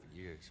icon for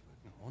years.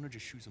 But owner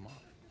just shoots them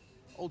off.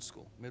 Old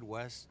school,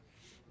 Midwest,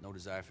 no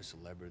desire for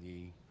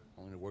celebrity,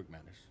 only the work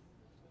matters.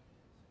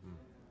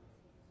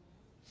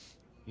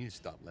 You need to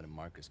stop letting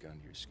Marcus get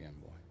under your skin,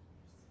 boy.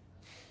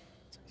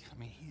 I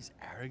mean, he's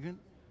arrogant,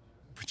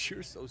 but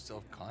you're so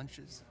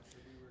self-conscious.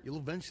 You'll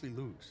eventually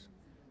lose.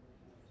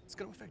 It's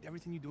gonna affect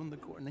everything you do on the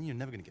court, and then you're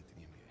never gonna get to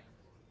the NBA.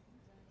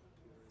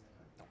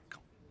 No,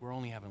 come. We're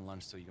only having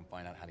lunch so you can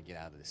find out how to get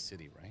out of the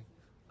city, right?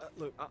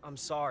 Look, I'm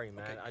sorry,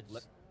 man. Okay, I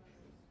just...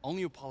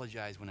 Only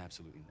apologize when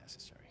absolutely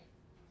necessary.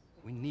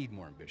 We need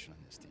more ambition on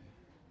this team.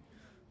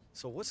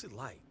 So what's it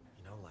like,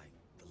 you know, like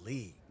the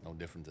league? No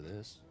different to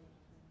this.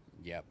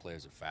 Yeah,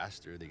 players are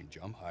faster, they can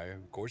jump higher,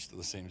 of course they're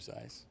the same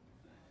size.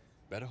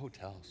 Better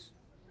hotels.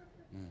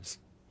 You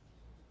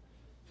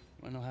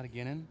wanna know how to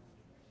get in?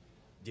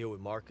 Deal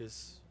with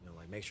Marcus, you know,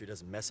 like make sure he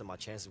doesn't mess up my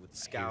chances with the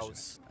Here's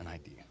scouts. an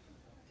idea.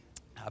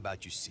 How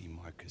about you see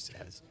Marcus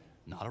as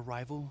not a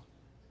rival,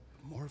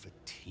 but more of a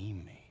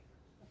teammate?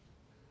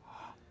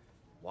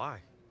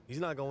 Why? He's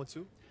not going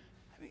to.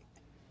 I mean,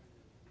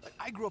 like,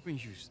 I grew up in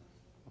Houston,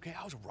 okay?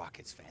 I was a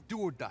Rockets fan, do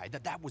or die.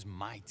 That was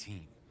my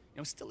team. You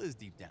know, it still is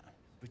deep down.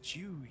 But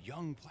you,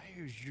 young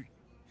players,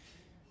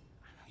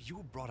 you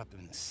were brought up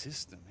in the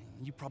system.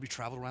 And you probably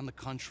traveled around the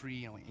country,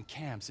 you know, in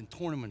camps and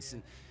tournaments,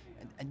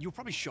 and you were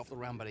probably shuffled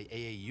around by the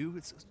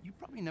AAU. You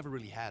probably never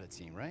really had a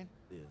team, right?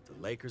 Yeah, the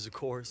Lakers, of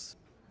course.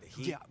 The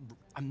Heat. Yeah,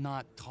 I'm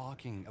not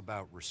talking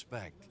about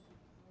respect.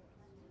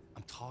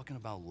 I'm talking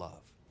about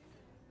love.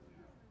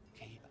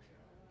 Okay?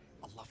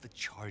 A love that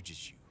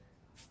charges you,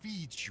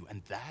 feeds you,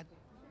 and that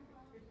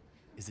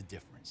is the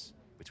difference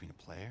between a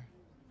player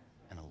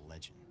and a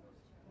legend.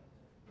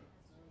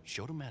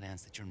 Show the Mad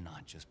Ants that you're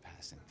not just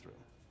passing through.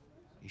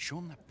 You show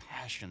them that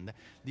passion,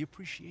 the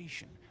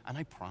appreciation, and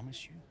I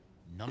promise you,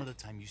 none of the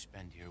time you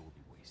spend here will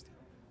be wasted.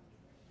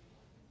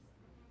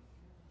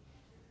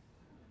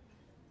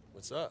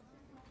 What's up?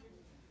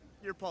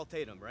 You're Paul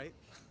Tatum, right?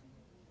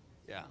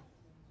 Yeah.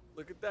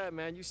 Look at that,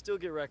 man. You still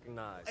get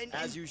recognized,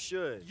 as you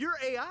should. You're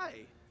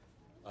AI.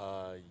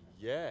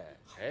 Yeah.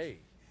 Hey.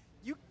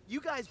 You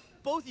guys,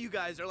 both of you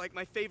guys are like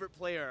my favorite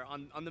player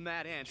on the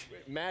Mad Ants.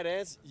 Mad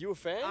Ants? You a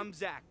fan? I'm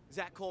Zach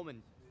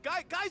Coleman.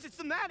 Guys, it's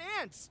the Mad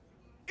Ants.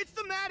 It's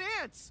the Mad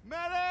Ants.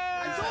 Mad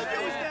Ants! I told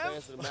you it was them.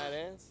 Fans of the Mad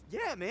Ants?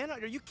 Yeah, man.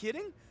 Are you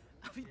kidding?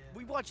 I mean,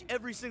 we watch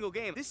every single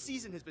game. This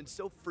season has been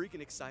so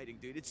freaking exciting,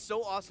 dude. It's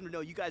so awesome to know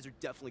you guys are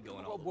definitely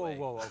going all the way.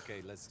 Whoa,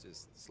 okay, let's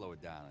just slow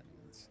it down.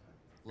 It's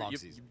long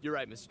season. You're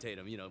right, Mr.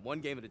 Tatum. You know, one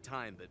game at a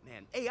time, but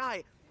man,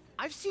 AI,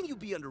 I've seen you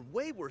be under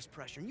way worse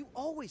pressure, and you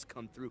always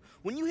come through.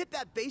 When you hit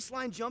that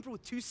baseline jumper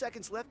with 2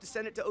 seconds left to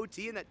send it to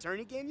OT in that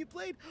tourney game you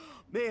played,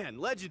 man,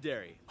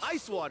 legendary.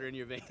 Ice water in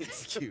your veins.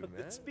 Thank you,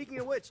 man. Speaking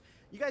of which,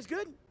 you guys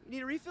good? You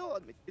need a refill?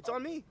 It's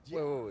on me.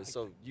 Wait.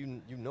 So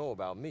you know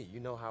about me. You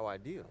know how I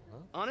deal, huh?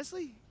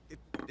 Honestly,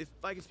 if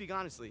I can speak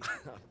honestly.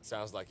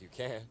 Sounds like you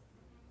can.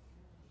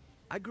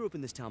 I grew up in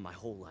this town my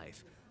whole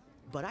life,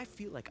 but I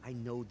feel like I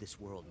know this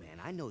world, man.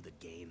 I know the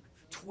game.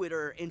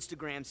 Twitter,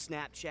 Instagram,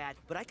 Snapchat,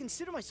 but I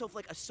consider myself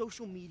like a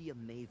social media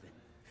maven.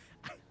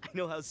 I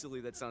know how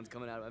silly that sounds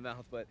coming out of my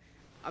mouth, but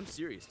I'm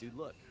serious, dude.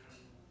 Look.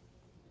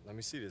 Let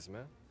me see this,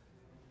 man.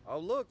 Oh,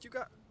 look, you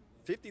got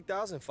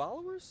 50,000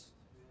 followers?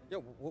 Yo,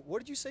 what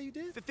did you say you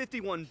did?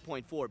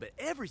 51.4, but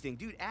everything,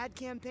 dude. Ad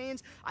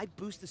campaigns. I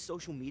boost the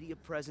social media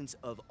presence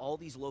of all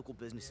these local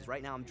businesses.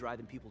 Right now, I'm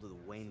driving people to the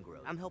Wayne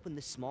Grove. I'm helping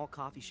this small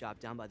coffee shop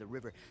down by the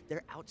river.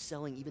 They're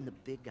outselling even the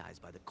big guys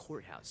by the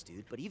courthouse,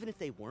 dude. But even if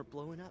they weren't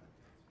blowing up,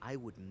 I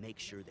would make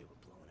sure they were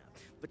blowing up.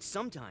 But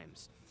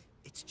sometimes,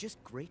 it's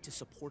just great to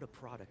support a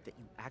product that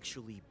you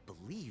actually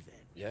believe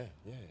in. Yeah,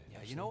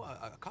 You know,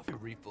 a coffee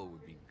refill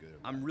would be good.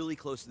 I'm really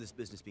close to this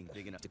business being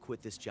big enough to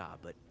quit this job,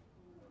 but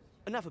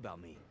enough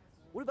about me.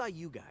 What about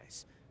you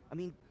guys? I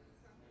mean,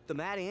 the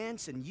Mad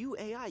Ants and you,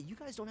 AI, you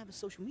guys don't have a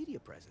social media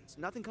presence.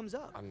 Nothing comes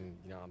up. I'm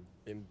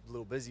been a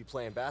little busy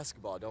playing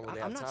basketball. Don't really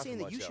have I'm time not saying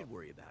for that you much should help.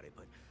 worry about it,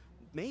 but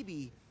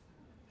maybe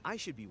I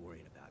should be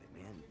worrying about it,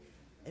 man.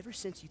 Ever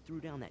since you threw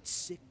down that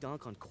sick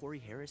dunk on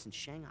Corey Harris in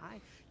Shanghai,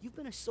 you've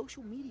been a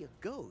social media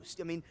ghost.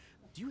 I mean,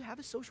 do you have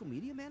a social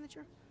media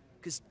manager?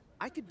 Because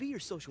I could be your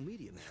social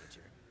media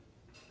manager.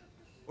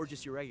 Or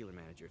just your regular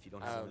manager if you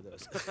don't have one of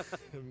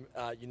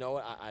those. You know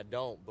what? I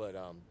don't, but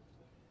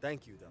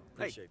thank you, though.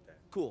 Appreciate that.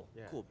 Cool,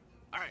 Yeah. cool.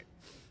 All right,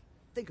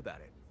 think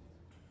about it.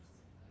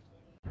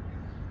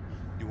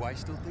 Do I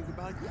still think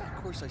about it? Yeah,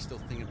 of course I still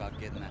think about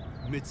getting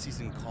that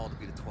mid-season call to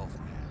be the 12th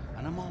man.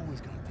 And I'm always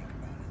going to think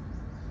about it.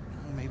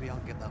 You know, maybe I'll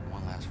get that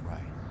one last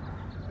ride.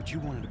 But you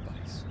wanted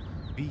advice.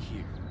 Be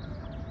here.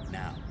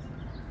 Now.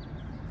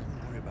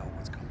 Don't worry about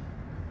what's coming.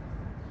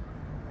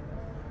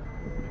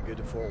 You're good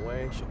to Fort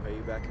Wayne. She'll pay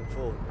you back in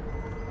full.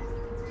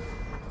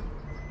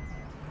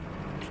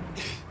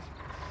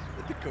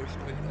 Let the coach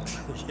know, you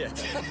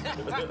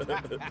know.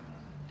 Yeah.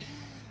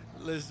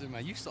 Listen,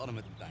 man, you saw them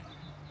at the diner.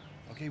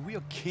 Okay, we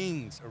are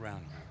kings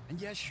around here.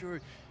 And yeah, sure,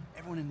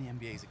 everyone in the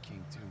NBA is a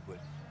king too, but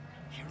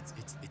here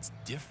it's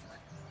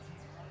different.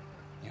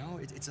 You know,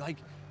 it's like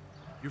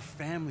your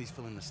family's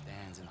filling the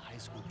stands in the high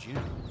school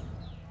gym.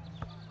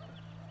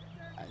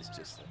 It's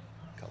just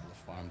a couple of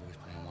farm boys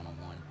playing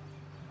one-on-one.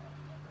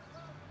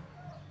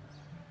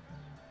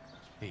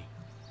 Hey,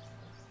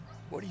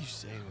 what do you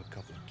say to a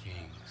couple of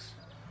kings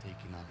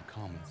taking on the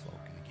common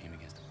folk in the game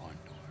against the barn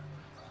door?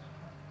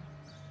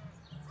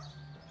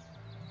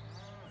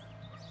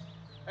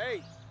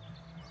 Hey,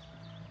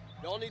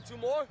 y'all need 2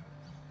 more?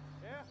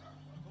 Yeah,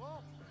 come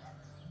on.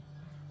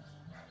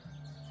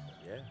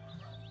 Yeah.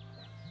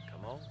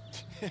 Come on.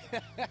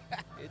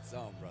 It's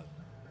on, brother.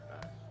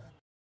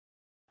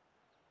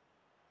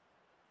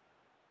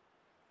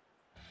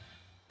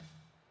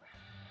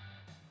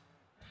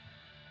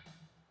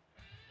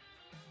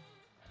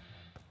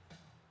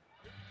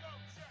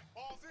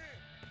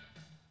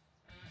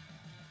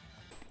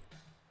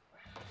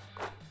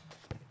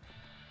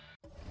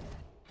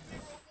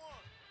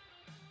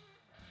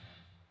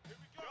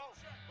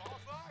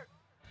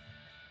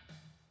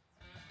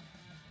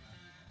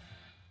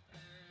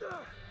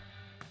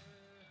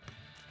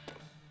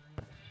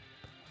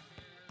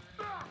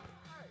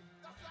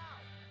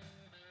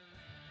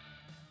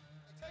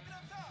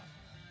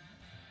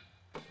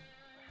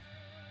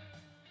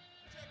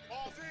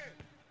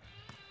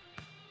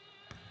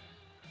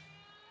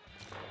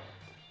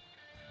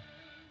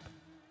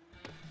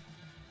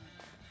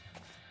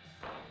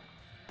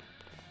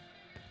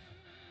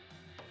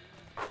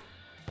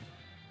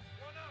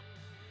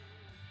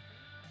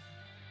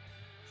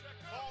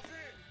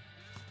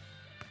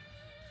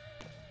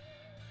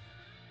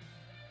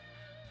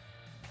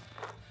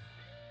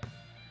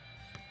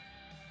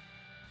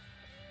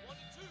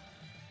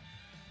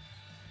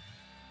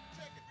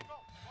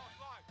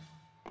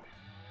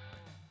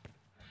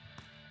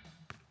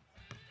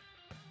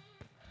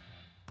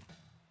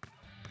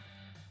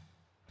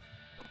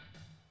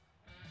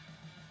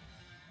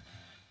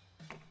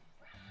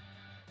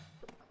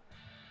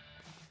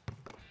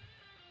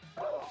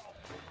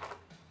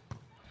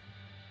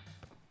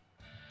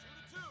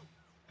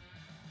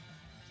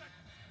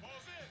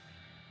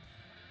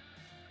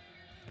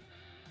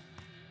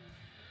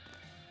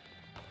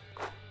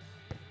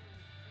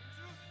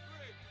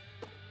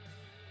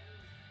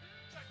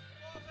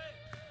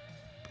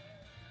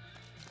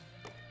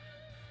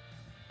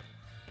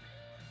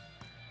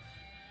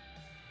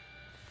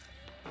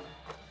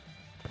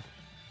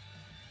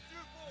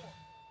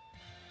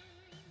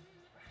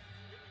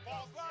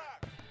 Ball's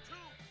live.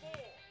 2-4.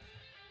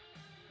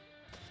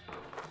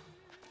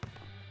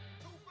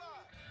 2-5.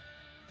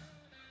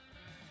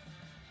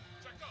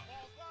 Check up.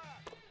 Ball's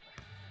live.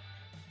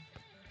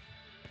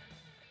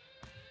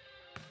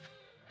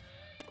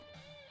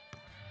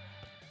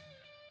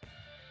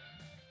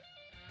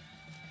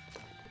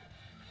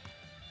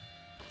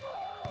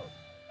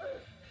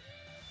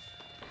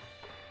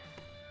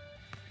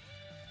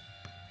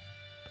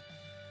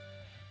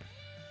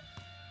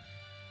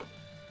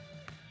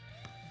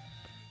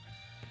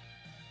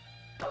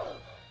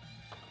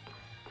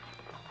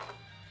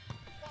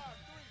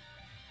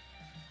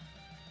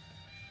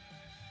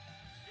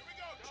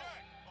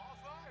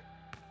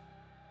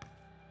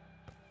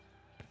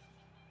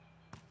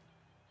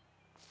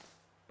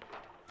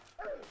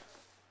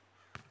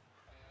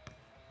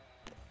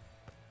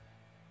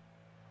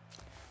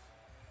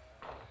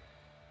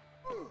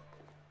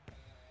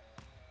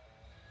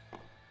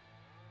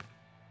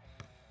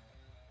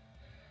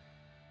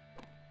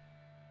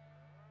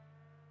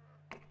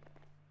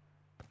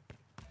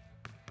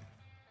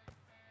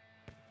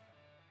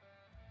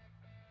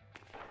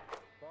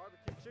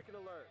 Barbecue chicken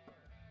alert.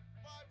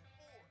 5-4.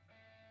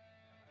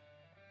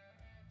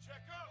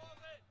 Check up.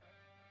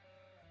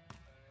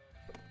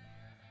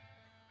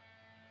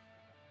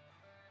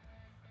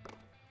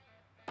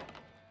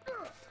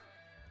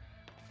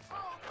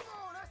 Oh, come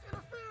on, that's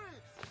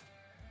interference.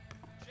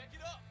 Check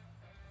it up.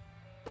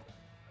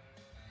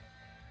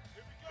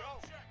 Here we go.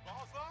 Check.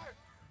 Ball's live.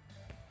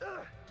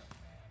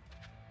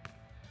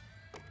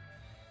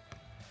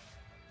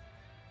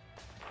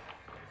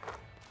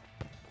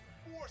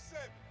 4-7.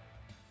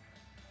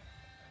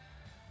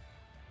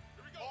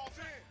 Here we go. Ball's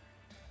in.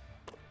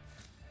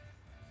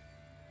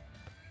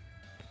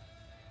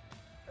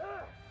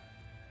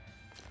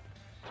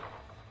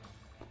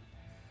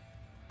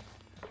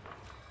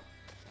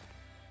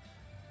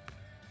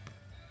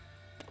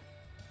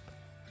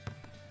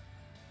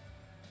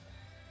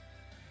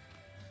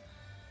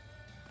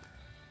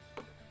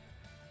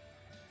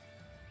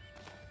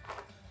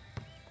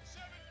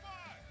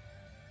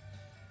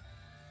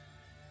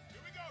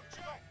 Here we go.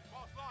 Check.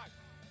 Ball's live.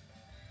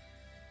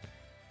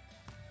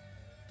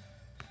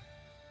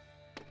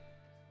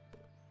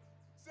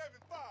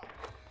 7-5.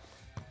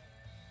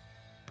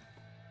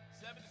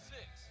 7-6.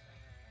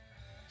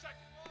 Check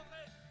it. Ball's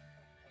in.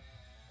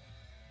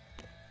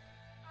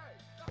 Hey,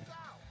 that's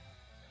out.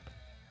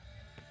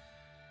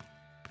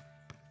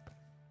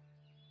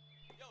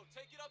 Yo,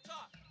 take it up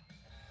top.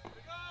 Here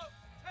we go.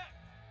 Tech.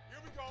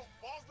 Here we go.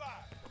 Ball's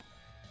live.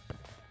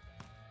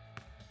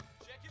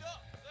 Check it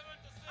up. 7-6.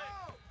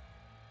 Oh.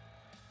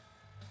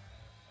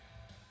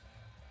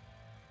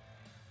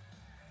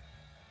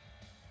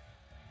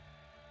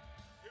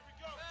 Here we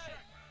go. Hey.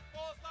 Check.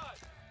 Ball's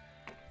live.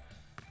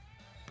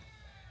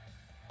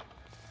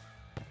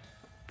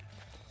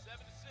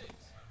 7-6.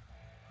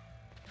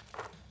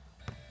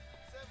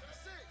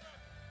 7-6.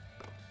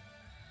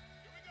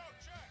 Here we go.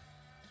 Check.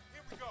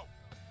 Here we go.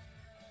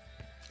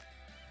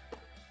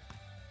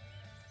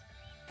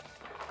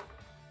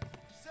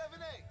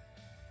 7-8.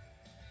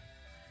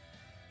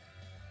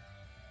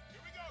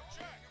 Here we go.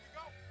 Check. Here we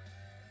go.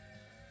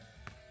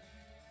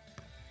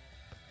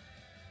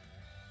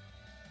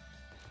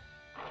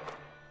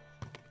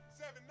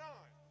 7-9.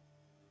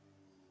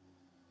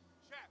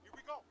 Check. Here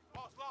we go.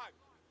 Ball's live.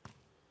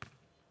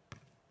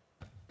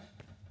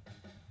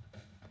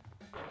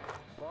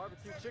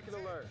 Barbecue 7-10. chicken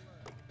alert.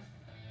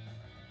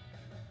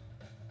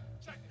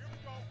 Check. Here we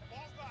go.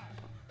 Ball's live.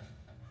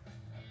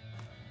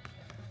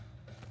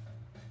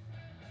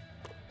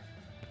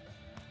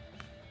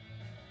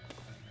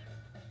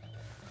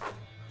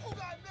 Who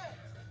got next?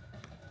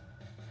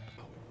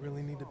 Oh, we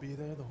really need to be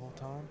there the whole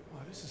time?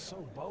 Oh, this is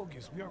so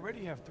bogus. We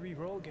already have 3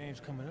 road games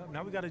coming up.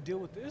 Now we got to deal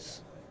with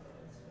this?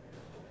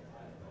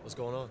 What's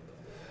going on?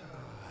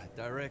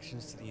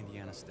 Directions to the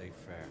Indiana State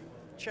Fair.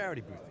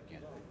 Charity booth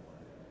again.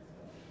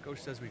 Coach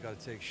says we gotta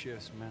take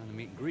shifts, man, the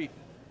meet and greet.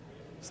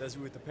 Says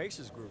we with the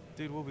Pacers group.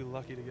 Dude, we'll be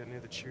lucky to get near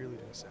the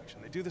cheerleading section.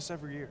 They do this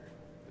every year.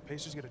 The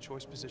Pacers get a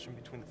choice position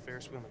between the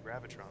Ferris wheel and the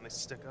Gravitron. They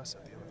stick us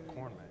at the end of the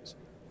corn maze.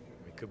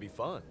 It could be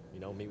fun. You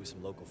know, meet with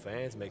some local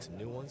fans, make some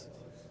new ones.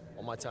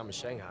 All my time in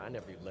Shanghai, I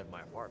never even left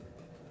my apartment.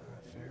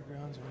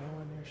 Fairgrounds are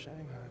nowhere near Shanghai,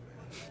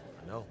 man.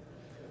 I know.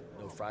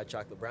 No fried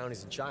chocolate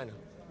brownies in China.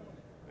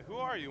 Hey, who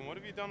are you and what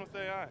have you done with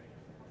AI?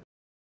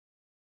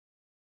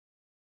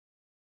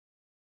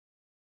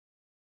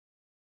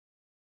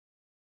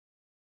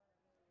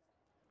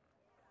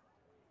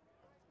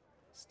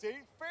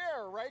 State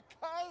Fair, right,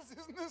 cuz?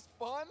 Isn't this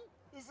fun?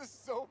 This is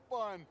so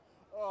fun.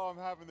 Oh, I'm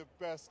having the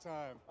best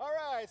time. All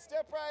right,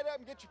 step right up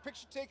and get your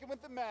picture taken with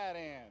the Mad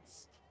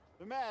Ants.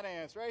 The Mad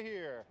Ants, right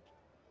here.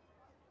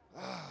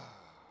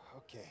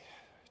 Okay,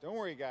 don't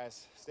worry,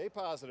 guys. Stay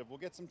positive. We'll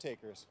get some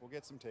takers. We'll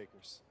get some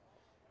takers.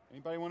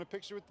 Anybody want a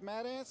picture with the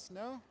Mad Ants?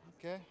 No?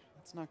 Okay,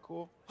 that's not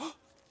cool.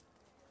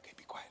 Okay,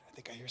 be quiet. I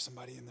think I hear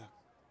somebody in the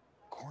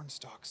corn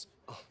stalks.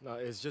 Oh, no,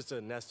 it's just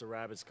a nest of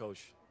rabbits,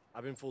 Coach.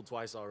 I've been fooled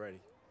twice already.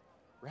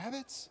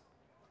 Rabbits?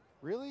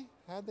 Really?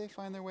 How'd they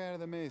find their way out of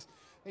the maze?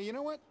 Hey, you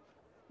know what?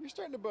 You're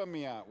starting to bum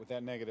me out with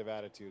that negative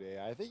attitude,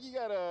 AI. I think you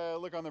gotta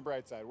look on the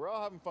bright side. We're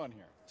all having fun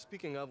here.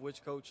 Speaking of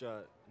which, Coach,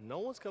 no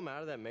one's come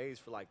out of that maze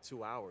for like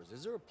 2 hours.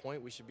 Is there a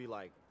point we should be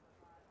like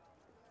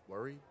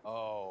worried?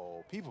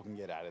 Oh, people can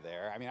get out of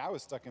there. I mean, I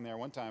was stuck in there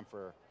one time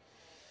for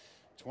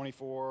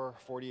 24,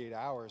 48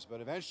 hours, but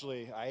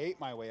eventually I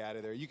ate my way out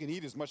of there. You can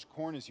eat as much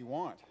corn as you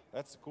want.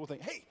 That's the cool thing.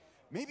 Hey,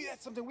 maybe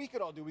that's something we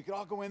could all do. We could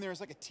all go in there as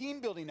like a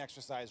team building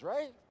exercise,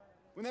 right?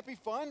 Wouldn't that be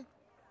fun?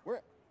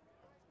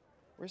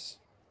 Where's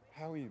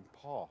Howie and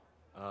Paul?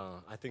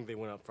 I think they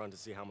went up front to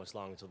see how much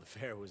longer until the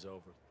fair was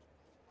over.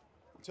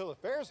 Until the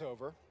fair's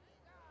over?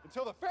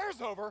 Until the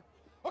fair's over?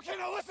 Okay,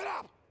 now listen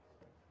up!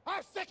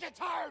 I'm sick and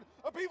tired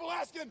of people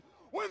asking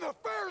when the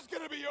fair's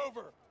gonna be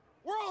over!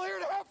 We're all here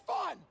to have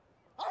fun!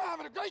 I'm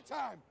having a great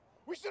time!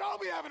 We should all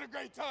be having a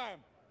great time!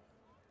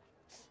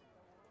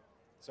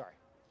 Sorry.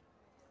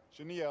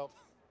 Shouldn't have yelled.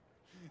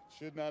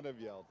 Should not have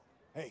yelled.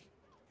 Hey,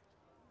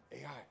 AI,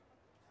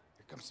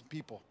 here comes some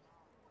people.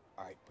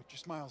 All right, put your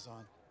smiles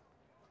on.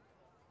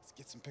 Let's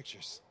get some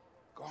pictures.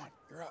 Go on,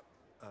 you're up.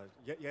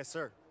 Yes,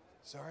 sir.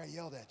 Sorry I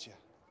yelled at you.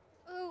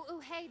 Ooh,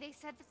 hey, they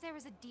said that there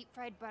was a deep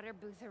fried butter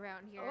booth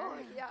around here. Oh,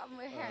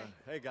 yum.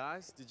 Hey,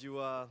 guys, did you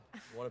want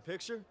a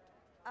picture?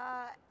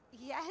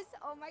 Yes.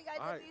 Oh my God,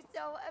 All that'd right. be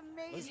so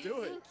amazing. Let's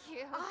do it. Thank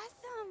you.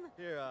 Awesome.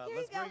 Here, Here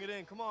let's you go. bring it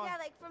in. Come on. Yeah,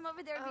 like from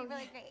over there would be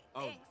really great.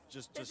 Oh, Thanks.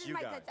 just This is you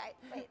my guys. good side.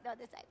 Wait, no,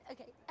 this side.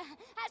 Okay.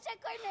 Hashtag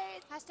corn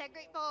maze. Hashtag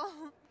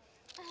grateful.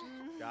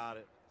 Got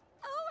it.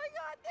 Oh my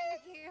God,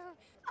 Thank you.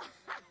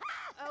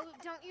 Oh,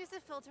 don't use the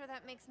filter.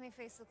 That makes my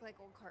face look like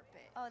old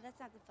carpet. Oh, that's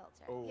not the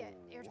filter. Oh. Yeah,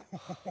 you're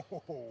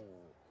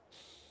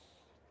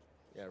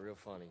Yeah, real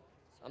funny.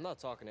 I'm not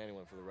talking to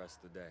anyone for the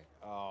rest of the day.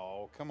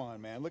 Oh, come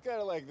on, man. Look at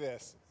it like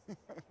this.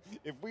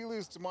 If we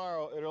lose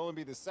tomorrow, it'll only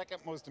be the second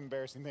most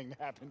embarrassing thing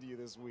to happen to you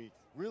this week.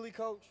 Really,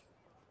 Coach?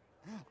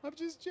 I'm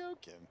just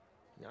joking.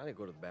 Yeah, I need to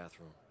go to the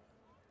bathroom.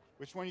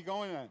 Which one are you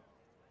going on?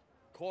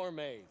 Corn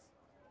maze.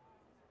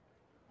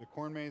 The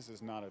corn maze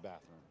is not a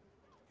bathroom.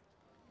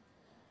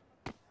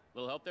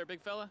 Little help there,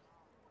 big fella?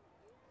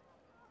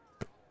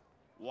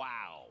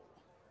 Wow.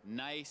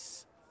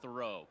 Nice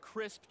throw.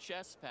 Crisp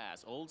chest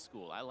pass. Old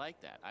school. I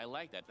like that. I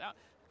like that. Now,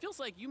 feels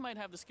like you might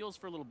have the skills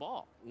for a little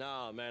ball.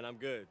 Nah, man, I'm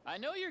good. I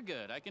know you're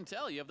good. I can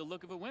tell you have the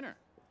look of a winner.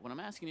 What I'm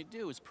asking you to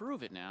do is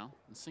prove it now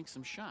and sink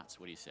some shots.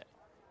 What do you say?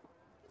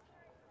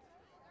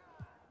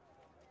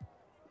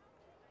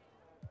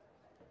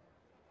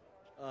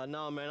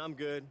 No, man, I'm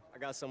good. I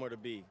got somewhere to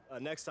be.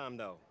 Next time,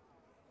 though.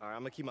 All right,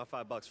 I'm gonna keep my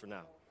 $5 for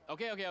now.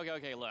 Okay.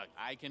 Look,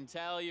 I can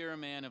tell you're a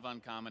man of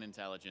uncommon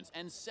intelligence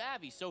and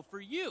savvy. So for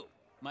you,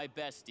 my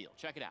best deal.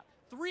 Check it out.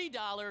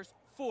 $3,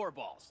 4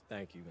 balls.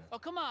 Thank you, man. Oh,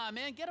 come on,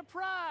 man. Get a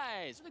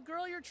prize. The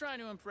girl you're trying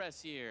to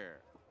impress here.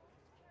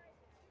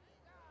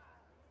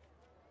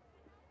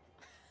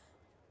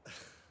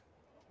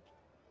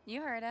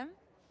 You heard him.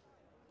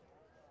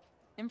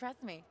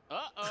 Impress me.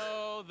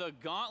 Uh-oh, the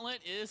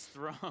gauntlet is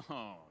thrown.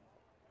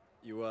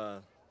 You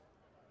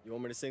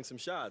want me to sink some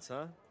shots,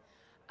 huh?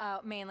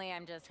 Mainly,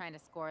 I'm just trying to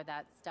score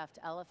that stuffed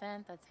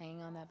elephant that's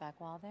hanging on that back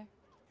wall there.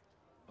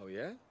 Oh,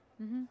 yeah?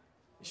 Mm-hmm.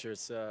 You sure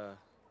it's,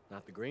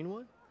 not the green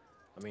one?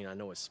 I mean, I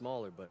know it's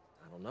smaller, but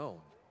I don't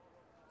know.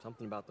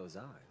 Something about those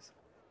eyes.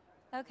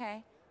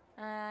 Okay.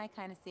 I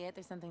kind of see it.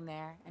 There's something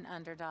there. An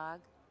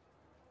underdog.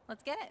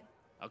 Let's get it.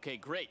 Okay,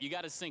 great. You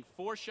got to sink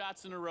 4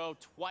 shots in a row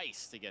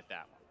twice to get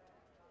that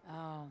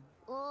one.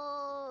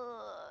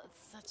 Oh.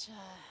 It's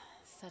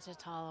such a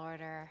tall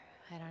order.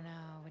 I don't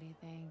know. What do you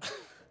think?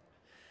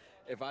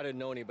 If I didn't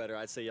know any better,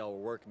 I'd say y'all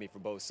were working me for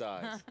both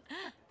sides.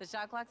 The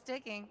shot clock's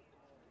ticking.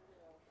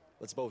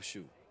 Let's both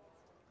shoot.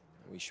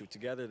 We shoot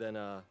together, then,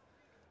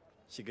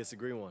 she gets the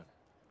green one.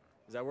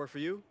 Does that work for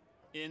you?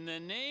 In the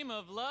name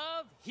of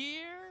love,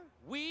 here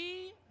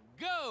we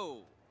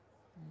go.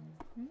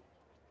 Mm-hmm.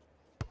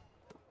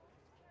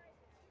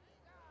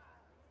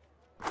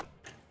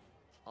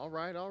 All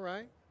right.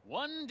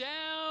 1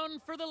 down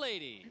for the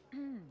lady.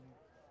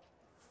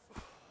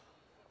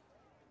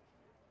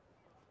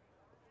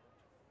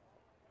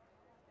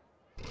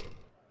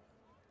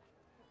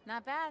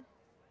 Not bad.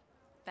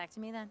 Back to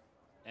me then.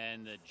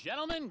 And the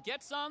gentleman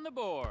gets on the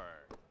board.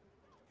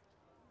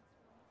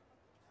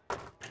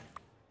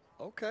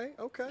 Okay.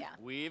 Yeah.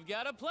 We've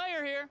got a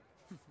player here.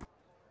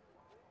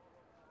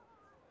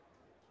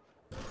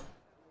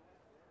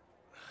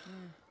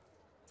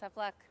 Tough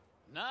luck.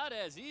 Not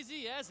as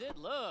easy as it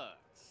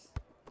looks.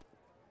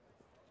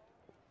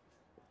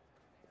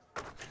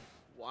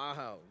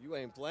 Wow, you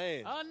ain't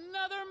playing.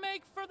 Another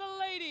make for the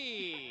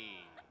lady.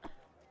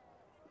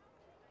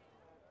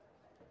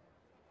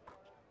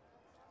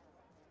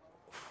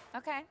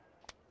 Okay.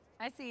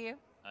 I see you.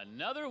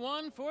 Another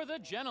one for the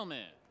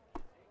gentleman.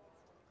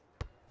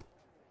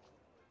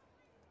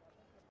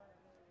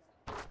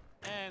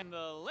 And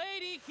the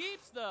lady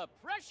keeps the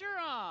pressure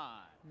on.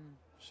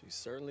 She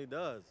certainly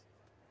does.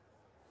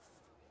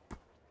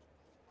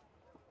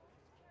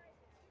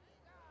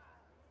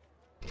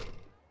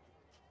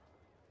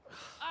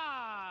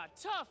 Ah,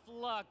 tough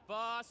luck,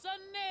 boss.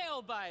 A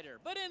nail biter.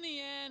 But in the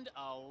end,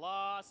 a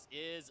loss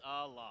is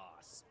a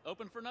loss.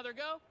 Open for another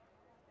go?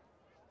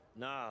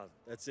 Nah,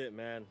 that's it,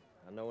 man.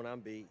 I know when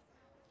I'm beat.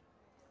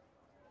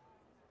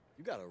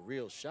 You got a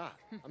real shot.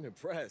 I'm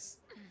impressed.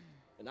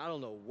 And I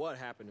don't know what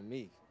happened to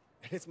me.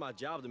 It's my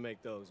job to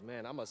make those.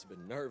 Man, I must have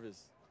been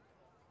nervous.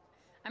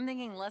 I'm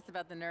thinking less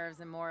about the nerves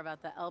and more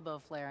about the elbow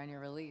flare on your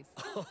release.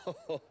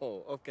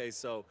 Oh, okay,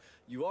 so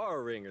you are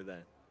a ringer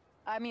then.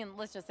 I mean,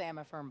 let's just say I'm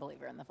a firm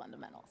believer in the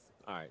fundamentals.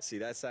 All right, see,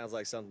 that sounds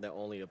like something that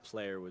only a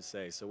player would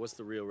say. So what's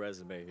the real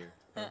resume here?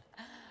 Huh?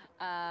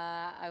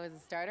 I was a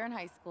starter in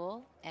high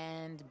school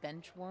and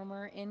bench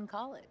warmer in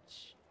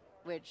college,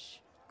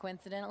 which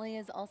coincidentally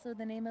is also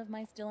the name of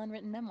my still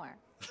unwritten memoir.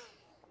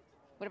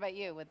 What about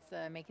you? What's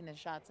making the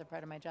shots a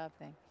part of my job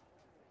thing?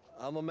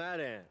 I'm a Mad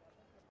Ant.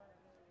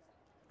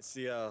 It's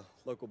the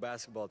local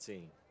basketball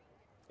team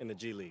in the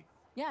G League.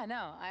 Yeah,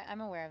 no, I'm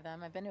aware of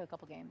them. I've been to a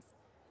couple games.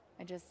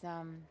 I just,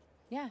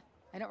 yeah,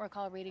 I don't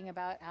recall reading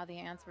about how the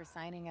Ants were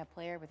signing a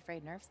player with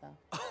frayed nerves,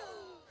 though.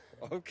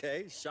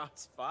 Okay,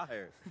 shots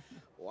fired.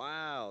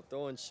 Wow,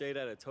 throwing shade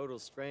at a total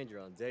stranger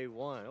on day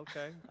one.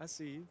 Okay, I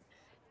see you.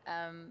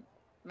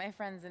 My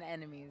friends and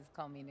enemies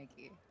call me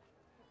Nikki.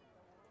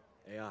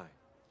 AI,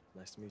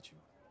 nice to meet you.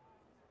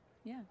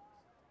 Yeah.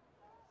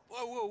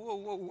 Whoa, whoa, whoa,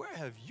 whoa, where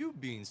have you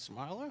been,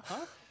 Smiler,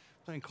 huh?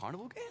 Playing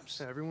carnival games?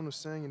 Yeah, everyone was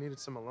saying you needed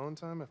some alone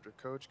time after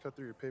Coach cut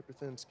through your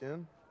paper-thin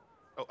skin.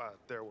 Oh,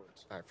 their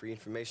words. All right, for your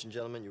information,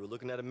 gentlemen, you were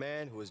looking at a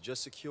man who has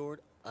just secured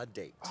a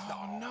date.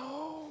 Oh,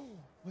 no!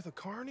 With a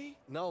carny?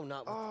 No,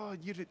 not with... Oh,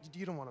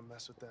 you don't want to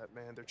mess with that,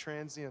 man. They're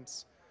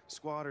transients,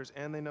 squatters,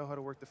 and they know how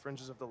to work the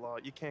fringes of the law.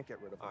 You can't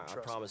get rid of them, All right, I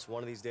trust promise,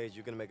 one of these days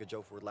you're gonna make a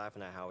joke worth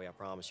laughing at, Howie. I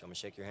promise you. I'm gonna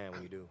shake your hand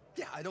when you do.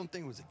 Yeah, I don't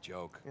think it was a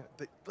joke.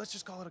 Yeah, let's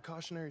just call it a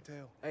cautionary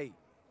tale. Hey,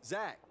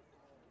 Zach.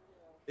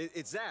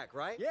 It's Zach,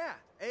 right? Yeah,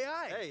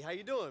 AI. Hey, how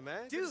you doing,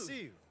 man? Dude. Good to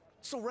see you.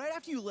 So right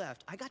after you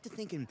left, I got to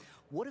thinking,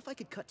 what if I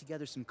could cut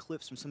together some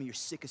clips from some of your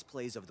sickest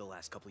plays over the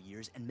last couple of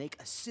years and make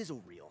a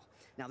sizzle reel?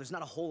 Now, there's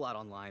not a whole lot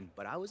online,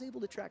 but I was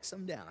able to track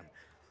some down.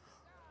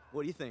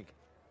 What do you think?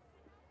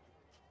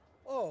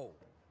 Oh.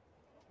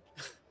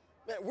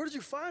 Man, where did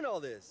you find all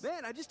this?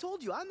 Man, I just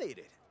told you I made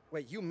it.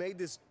 Wait, you made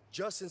this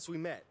just since we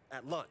met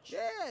at lunch?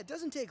 Yeah, it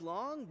doesn't take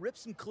long. Rip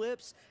some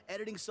clips,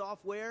 editing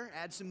software,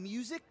 add some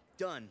music,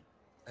 done.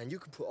 And you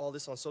can put all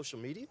this on social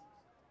media?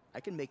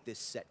 I can make this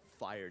set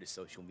fire to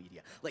social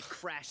media, like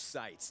crash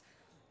sites.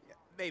 Yeah,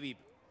 maybe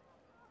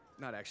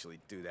not actually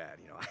do that,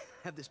 you know. I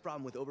have this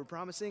problem with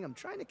overpromising. I'm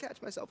trying to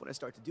catch myself when I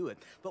start to do it.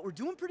 But we're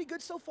doing pretty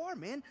good so far,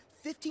 man.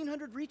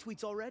 1,500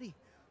 retweets already.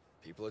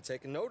 People are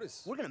taking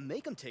notice. We're gonna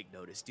make them take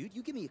notice, dude.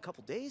 You give me a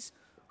couple days.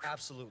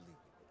 Absolutely.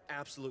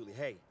 Absolutely.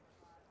 Hey,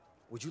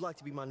 would you like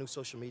to be my new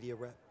social media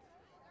rep?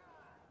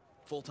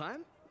 Full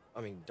time?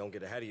 I mean, don't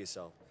get ahead of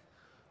yourself.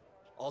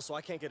 Also,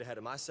 I can't get ahead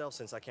of myself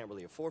since I can't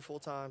really afford full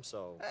time,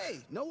 so... Hey,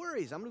 no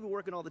worries. I'm gonna be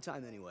working all the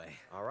time anyway.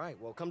 All right,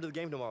 well, come to the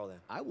game tomorrow then.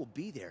 I will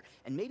be there,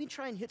 and maybe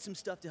try and hit some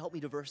stuff to help me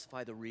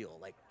diversify the reel,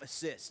 like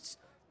assists.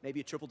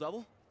 Maybe a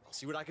triple-double? I'll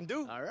see what I can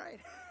do. All right.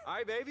 All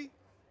right, baby.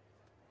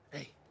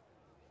 Hey,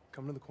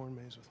 come to the corn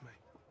maze with me.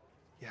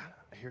 Yeah,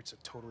 I hear it's a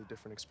totally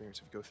different experience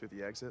if you go through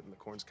the exit and the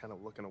corn's kind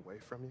of looking away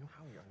from you.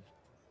 How are you?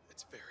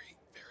 It's very,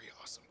 very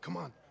awesome. Come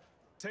on.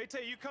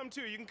 Tay-Tay, you come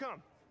too. You can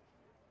come.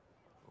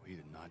 Oh, he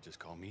did not just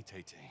call me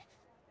Tay-Tay.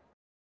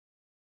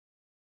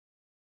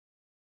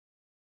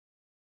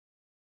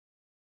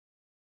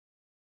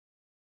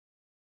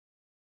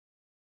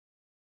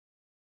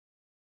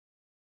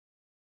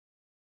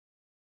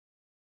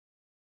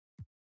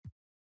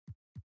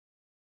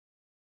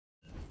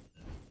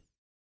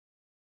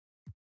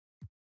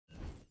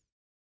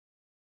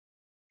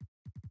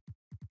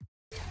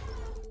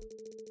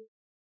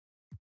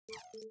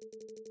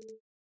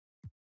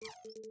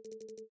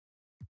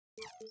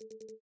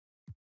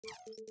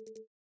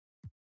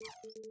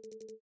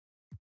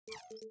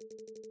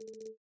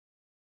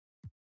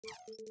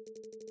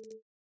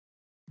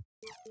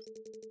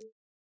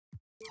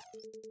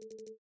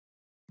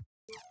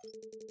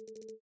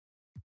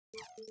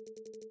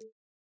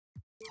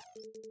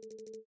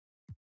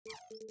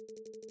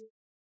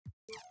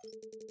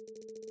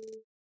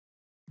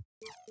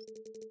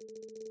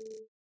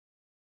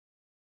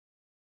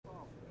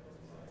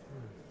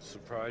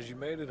 Surprised you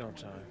made it on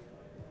time.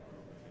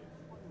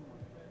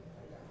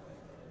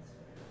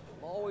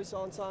 I'm always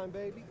on time,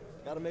 baby.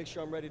 Gotta make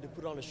sure I'm ready to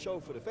put on a show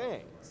for the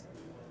fans.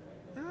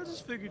 I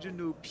just figured your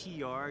new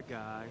PR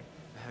guy.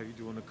 Have you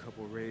doing a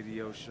couple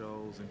radio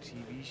shows and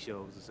TV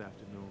shows this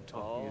afternoon,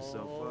 talking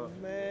yourself up.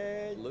 Oh,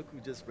 man, look who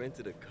just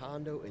rented a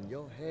condo in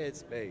your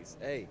headspace.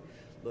 Hey,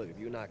 look, if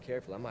you're not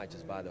careful, I might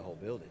just buy the whole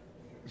building.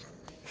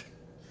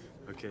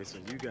 Okay, so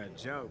you got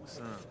jokes,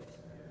 huh?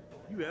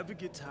 You ever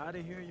get tired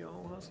of hearing your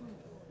own hustle?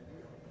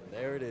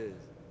 There it is.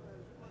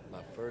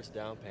 My first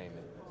down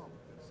payment.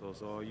 So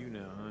it's all you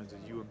now, huh?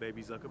 Just you and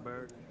baby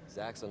Zuckerberg?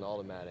 Zach's on all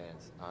the Mad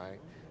Ants, all right?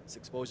 This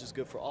exposure's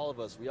good for all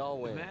of us. We all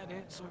win. The Mad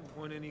Ants aren't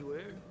going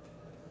anywhere.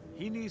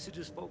 He needs to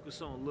just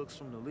focus on looks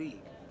from the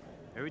league.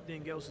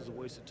 Everything else is a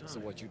waste of time. So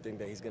what, you think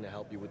that he's gonna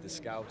help you with the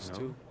scouts, No.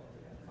 too?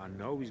 I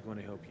know he's going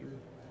to help you.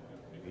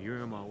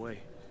 You're in my way.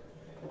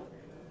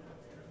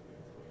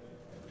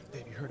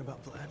 Dave, you heard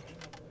about Vlad?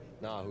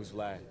 Nah, who's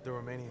Vlad? The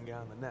Romanian guy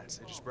on the Nets.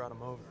 They just brought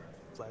him over.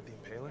 Vlad the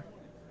Impaler?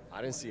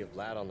 I didn't see a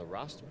Vlad on the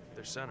roster.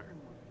 Their center.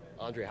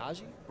 Andre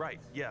Haji? Right,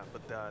 yeah,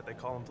 but they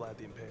call him Vlad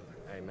the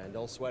Impaler. Hey, man,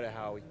 don't sweat it,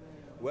 Howie.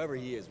 Whoever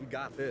he is, we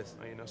got this.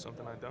 Oh, you know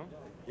something I don't?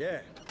 Yeah.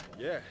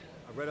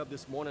 I read up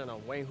this morning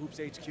on Wayne Hoops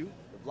HQ. The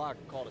vlog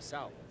called us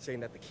out,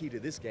 saying that the key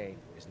to this game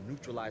is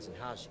neutralizing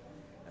Haji.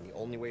 And the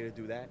only way to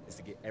do that is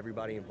to get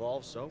everybody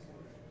involved, so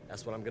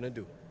that's what I'm gonna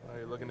do. Oh,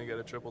 you're looking to get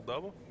a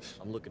triple-double?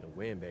 I'm looking to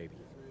win, baby.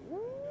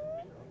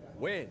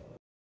 Win.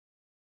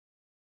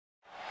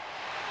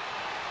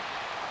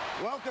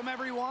 Welcome,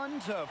 everyone,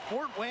 to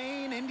Fort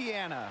Wayne,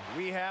 Indiana.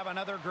 We have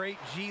another great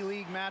G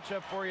League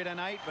matchup for you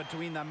tonight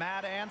between the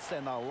Mad Ants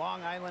and the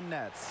Long Island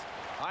Nets.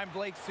 I'm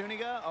Blake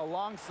Suniga,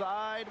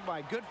 alongside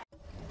my good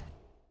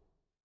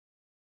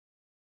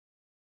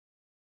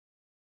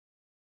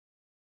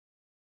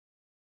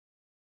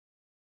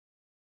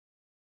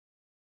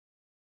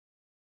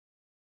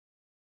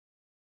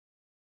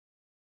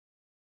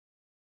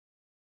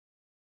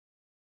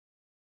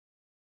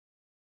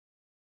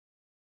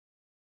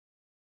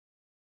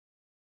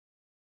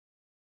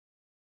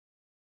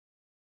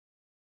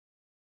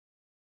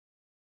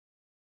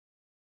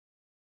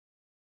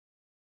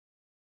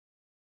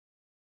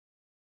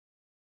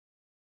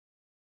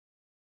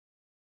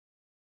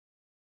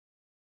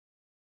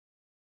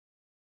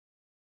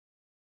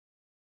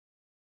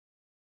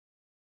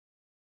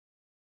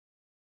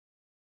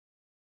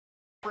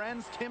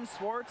friends, Tim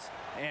Swartz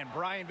and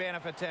Brian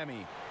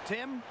Banafatemi.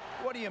 Tim,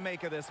 what do you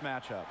make of this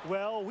matchup?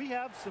 Well, we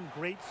have some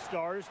great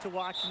stars to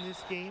watch in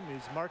this game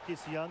as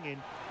Marcus Young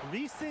and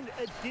recent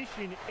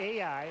addition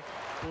AI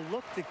will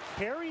look to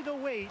carry the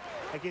weight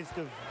against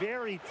a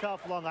very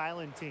tough Long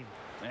Island team.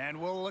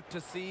 And we'll look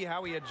to see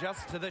how he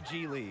adjusts to the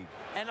G League.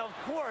 And of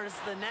course,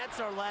 the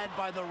Nets are led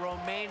by the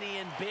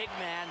Romanian big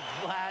man,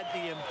 Vlad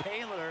the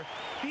Impaler.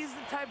 He's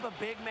the type of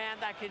big man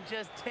that can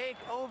just take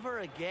over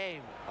a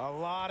game. A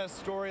lot of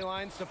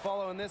storylines to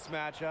follow in this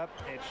matchup.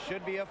 It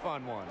should be a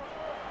fun one.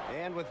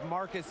 And with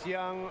Marcus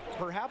Young,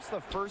 perhaps the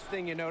first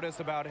thing you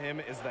notice about him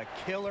is the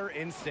killer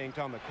instinct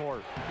on the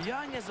court.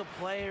 Young is a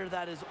player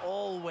that is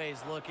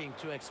always looking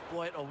to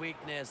exploit a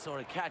weakness or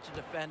to catch a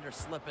defender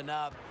slipping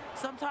up.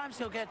 Sometimes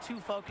he'll get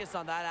too focused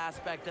on that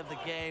aspect of the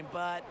game,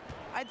 but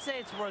I'd say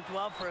it's worked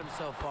well for him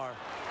so far.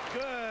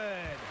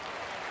 Good.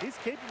 He's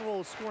capable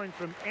of scoring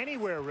from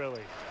anywhere,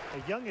 really.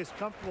 Young is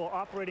comfortable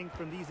operating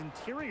from these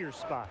interior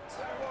spots.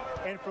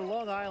 And for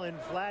Long Island,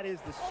 Vlad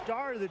is the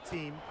star of the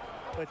team,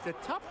 but the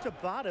top to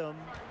bottom,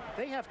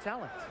 they have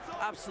talent.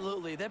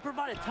 Absolutely. They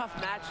provide a tough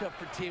matchup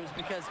for teams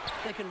because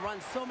they can run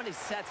so many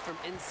sets from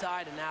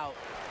inside and out.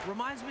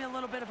 Reminds me a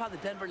little bit of how the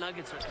Denver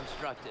Nuggets are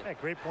constructed. Yeah,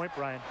 great point,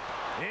 Brian.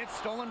 It's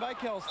stolen by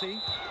Kelsey,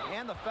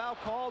 and the foul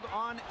called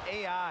on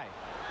AI.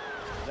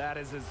 That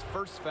is his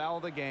first foul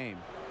of the game.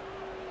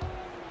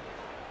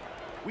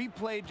 We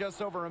played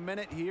just over a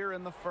minute here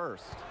in the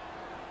first.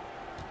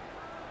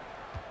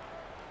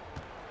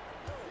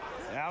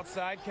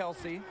 Outside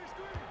Kelsey.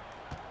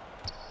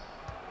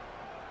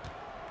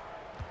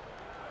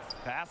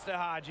 Pass to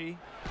Haji.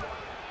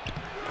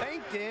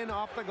 Banked in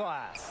off the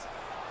glass.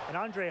 And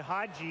Andre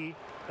Haji,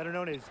 better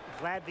known as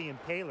Vlad the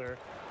Impaler,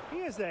 he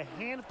is a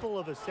handful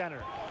of a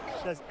center.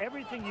 Does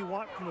everything you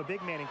want from a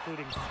big man,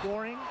 including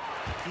scoring,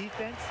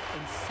 defense,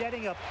 and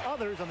setting up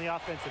others on the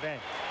offensive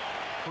end.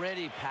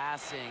 Pretty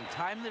passing,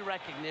 timely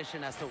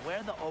recognition as to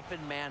where the open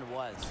man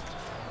was.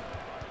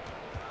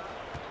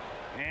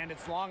 And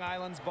it's Long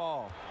Island's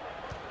ball.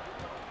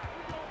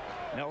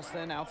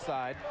 Nelson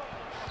outside.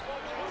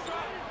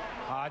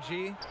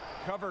 Haji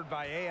covered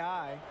by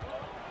AI.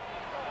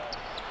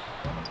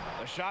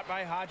 A shot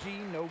by Haji,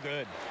 no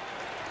good.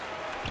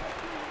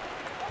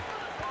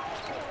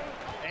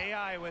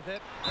 AI with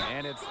it,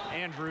 and it's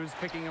Andrews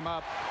picking him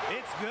up.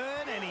 It's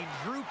good, and he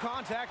drew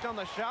contact on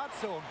the shot,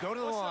 so he'll go to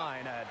the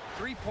line. A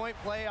three-point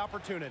play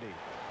opportunity.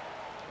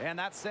 And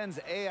that sends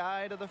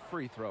AI to the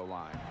free throw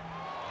line.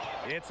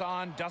 It's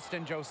on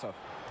Dustin Joseph.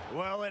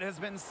 Well, it has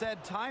been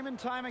said time and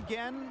time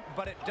again,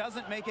 but it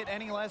doesn't make it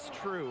any less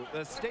true.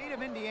 The state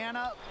of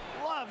Indiana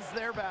loves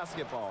their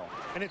basketball.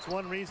 And it's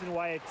one reason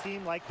why a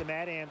team like the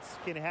Mad Ants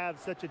can have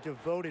such a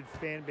devoted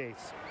fan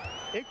base.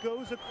 It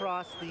goes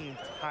across the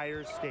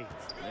entire state.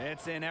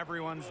 It's in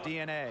everyone's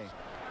DNA.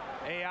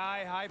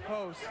 AI high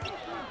post.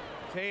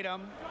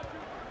 Tatum.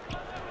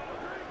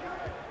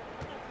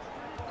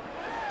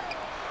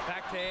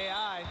 Back to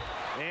AI.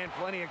 And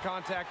plenty of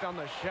contact on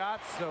the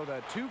shot, so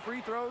the two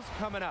free throws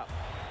coming up.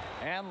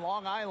 And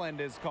Long Island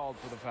is called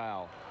for the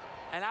foul.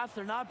 And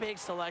after not being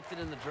selected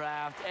in the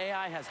draft,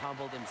 AI has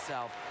humbled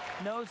himself.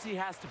 Knows he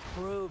has to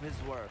prove his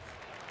worth.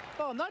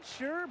 Well, I'm not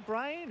sure,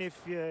 Brian,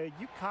 if you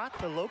caught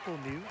the local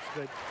news,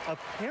 but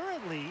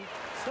apparently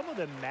some of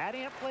the Mad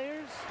Ant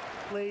players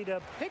played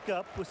a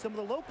pickup with some of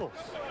the locals.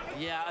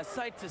 Yeah, a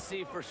sight to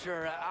see for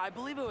sure. I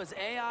believe it was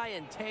AI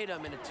and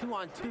Tatum in a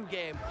 2-on-2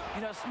 game.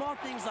 You know, small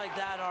things like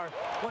that are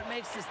what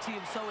makes this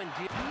team so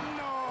endearing.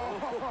 No!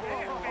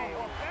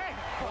 Hey,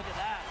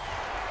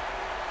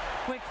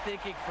 Quick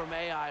thinking from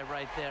AI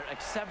right there.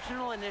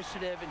 Exceptional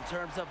initiative in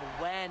terms of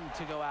when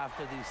to go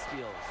after these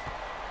steals.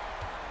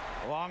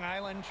 Long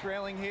Island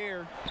trailing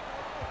here.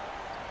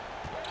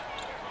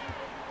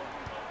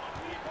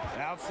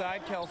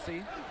 Outside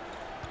Kelsey.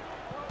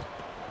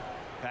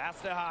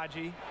 Pass to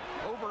Haji.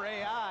 Over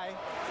AI.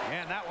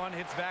 And that one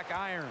hits back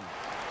iron.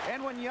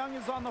 And when Young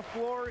is on the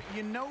floor,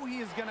 you know he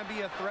is going to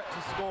be a threat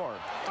to score.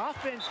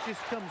 Offense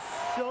just comes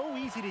so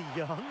easy to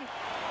Young,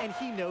 and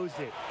he knows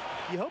it.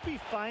 You hope he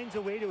finds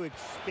a way to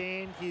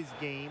expand his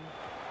game,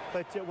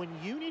 but when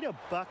you need a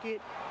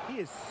bucket, he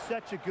is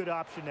such a good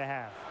option to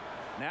have.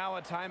 Now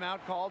a timeout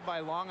called by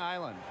Long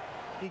Island.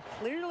 He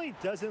clearly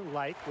doesn't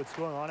like what's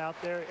going on out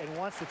there and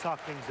wants to talk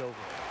things over.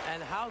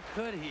 And how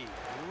could he?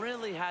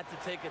 Really had to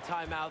take a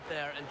timeout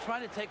there and try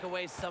to take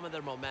away some of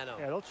their momentum.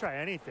 Yeah, they'll try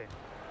anything.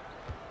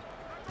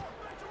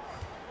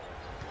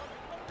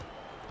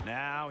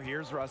 Now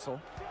here's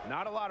Russell.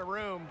 Not a lot of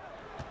room.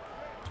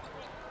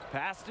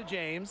 Pass to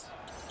James.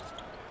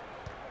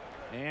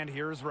 And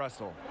here's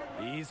Russell.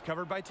 He's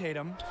covered by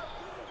Tatum.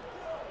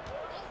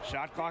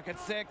 Shot clock at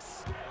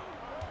 6.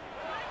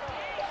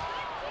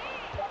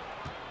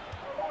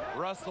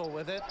 Russell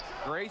with it.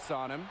 Grace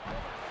on him.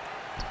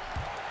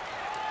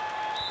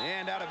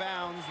 And out of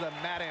bounds, the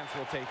Mad Ants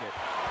will take it.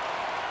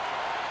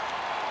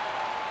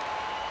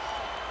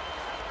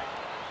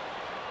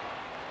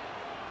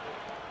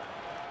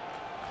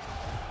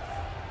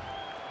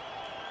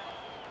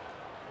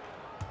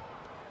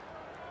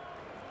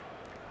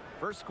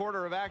 First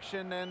quarter of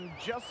action and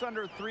just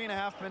under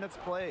 3.5 minutes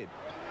played.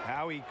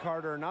 Howie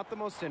Carter, not the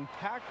most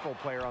impactful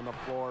player on the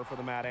floor for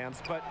the Mad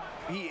Ants, but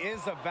he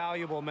is a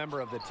valuable member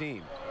of the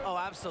team. Oh,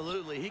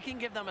 absolutely. He can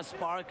give them a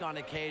spark on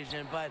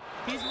occasion, but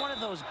he's one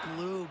of those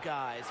glue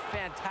guys.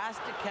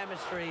 Fantastic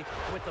chemistry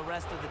with the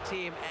rest of the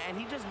team, and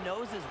he just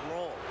knows his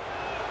role.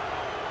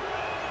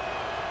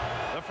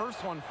 The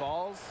first one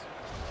falls.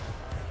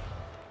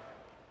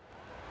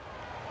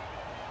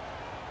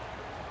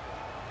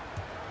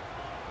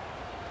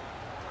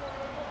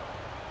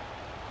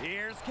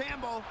 Here's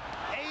Campbell.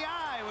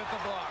 AI with the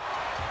block.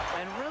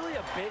 And really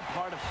a big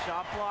part of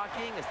shot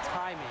blocking is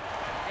timing.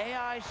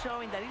 AI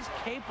showing that he's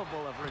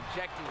capable of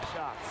rejecting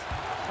shots.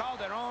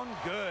 Calderon,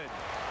 good.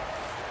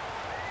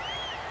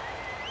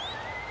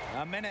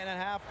 A minute and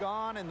a half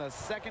gone in the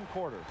second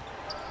quarter.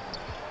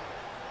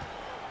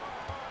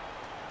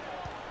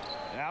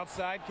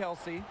 Outside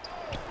Kelsey.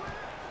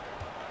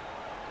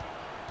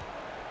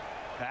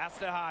 Pass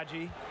to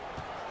Haji.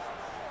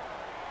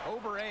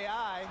 Over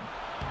AI.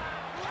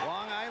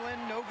 Long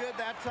Island, no good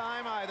that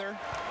time either.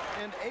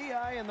 And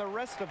AI and the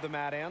rest of the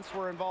Mad Ants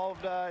were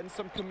involved in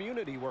some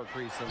community work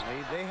recently.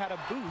 They had a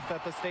booth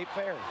at the State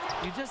Fair.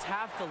 You just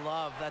have to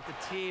love that the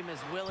team is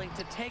willing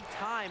to take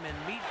time and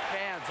meet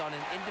fans on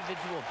an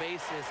individual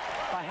basis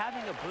by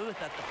having a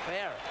booth at the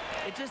fair.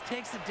 It just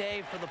takes a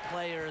day for the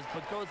players,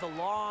 but goes a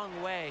long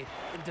way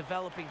in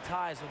developing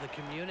ties with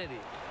the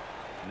community.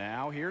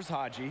 Now here's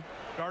Haji,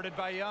 guarded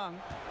by Young.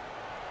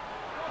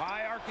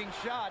 High arcing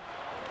shot.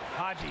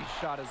 Haji's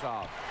shot is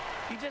off.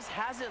 He just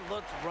hasn't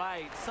looked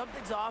right.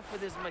 Something's off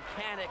with his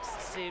mechanics,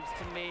 seems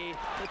to me.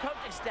 The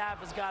coaching staff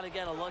has got to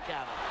get a look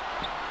at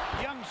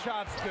him. Young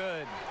shot's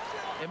good.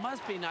 It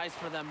must be nice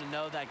for them to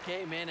know that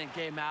game in and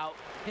game out,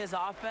 his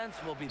offense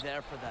will be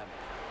there for them.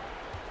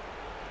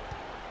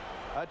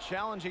 A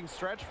challenging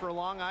stretch for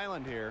Long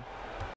Island here.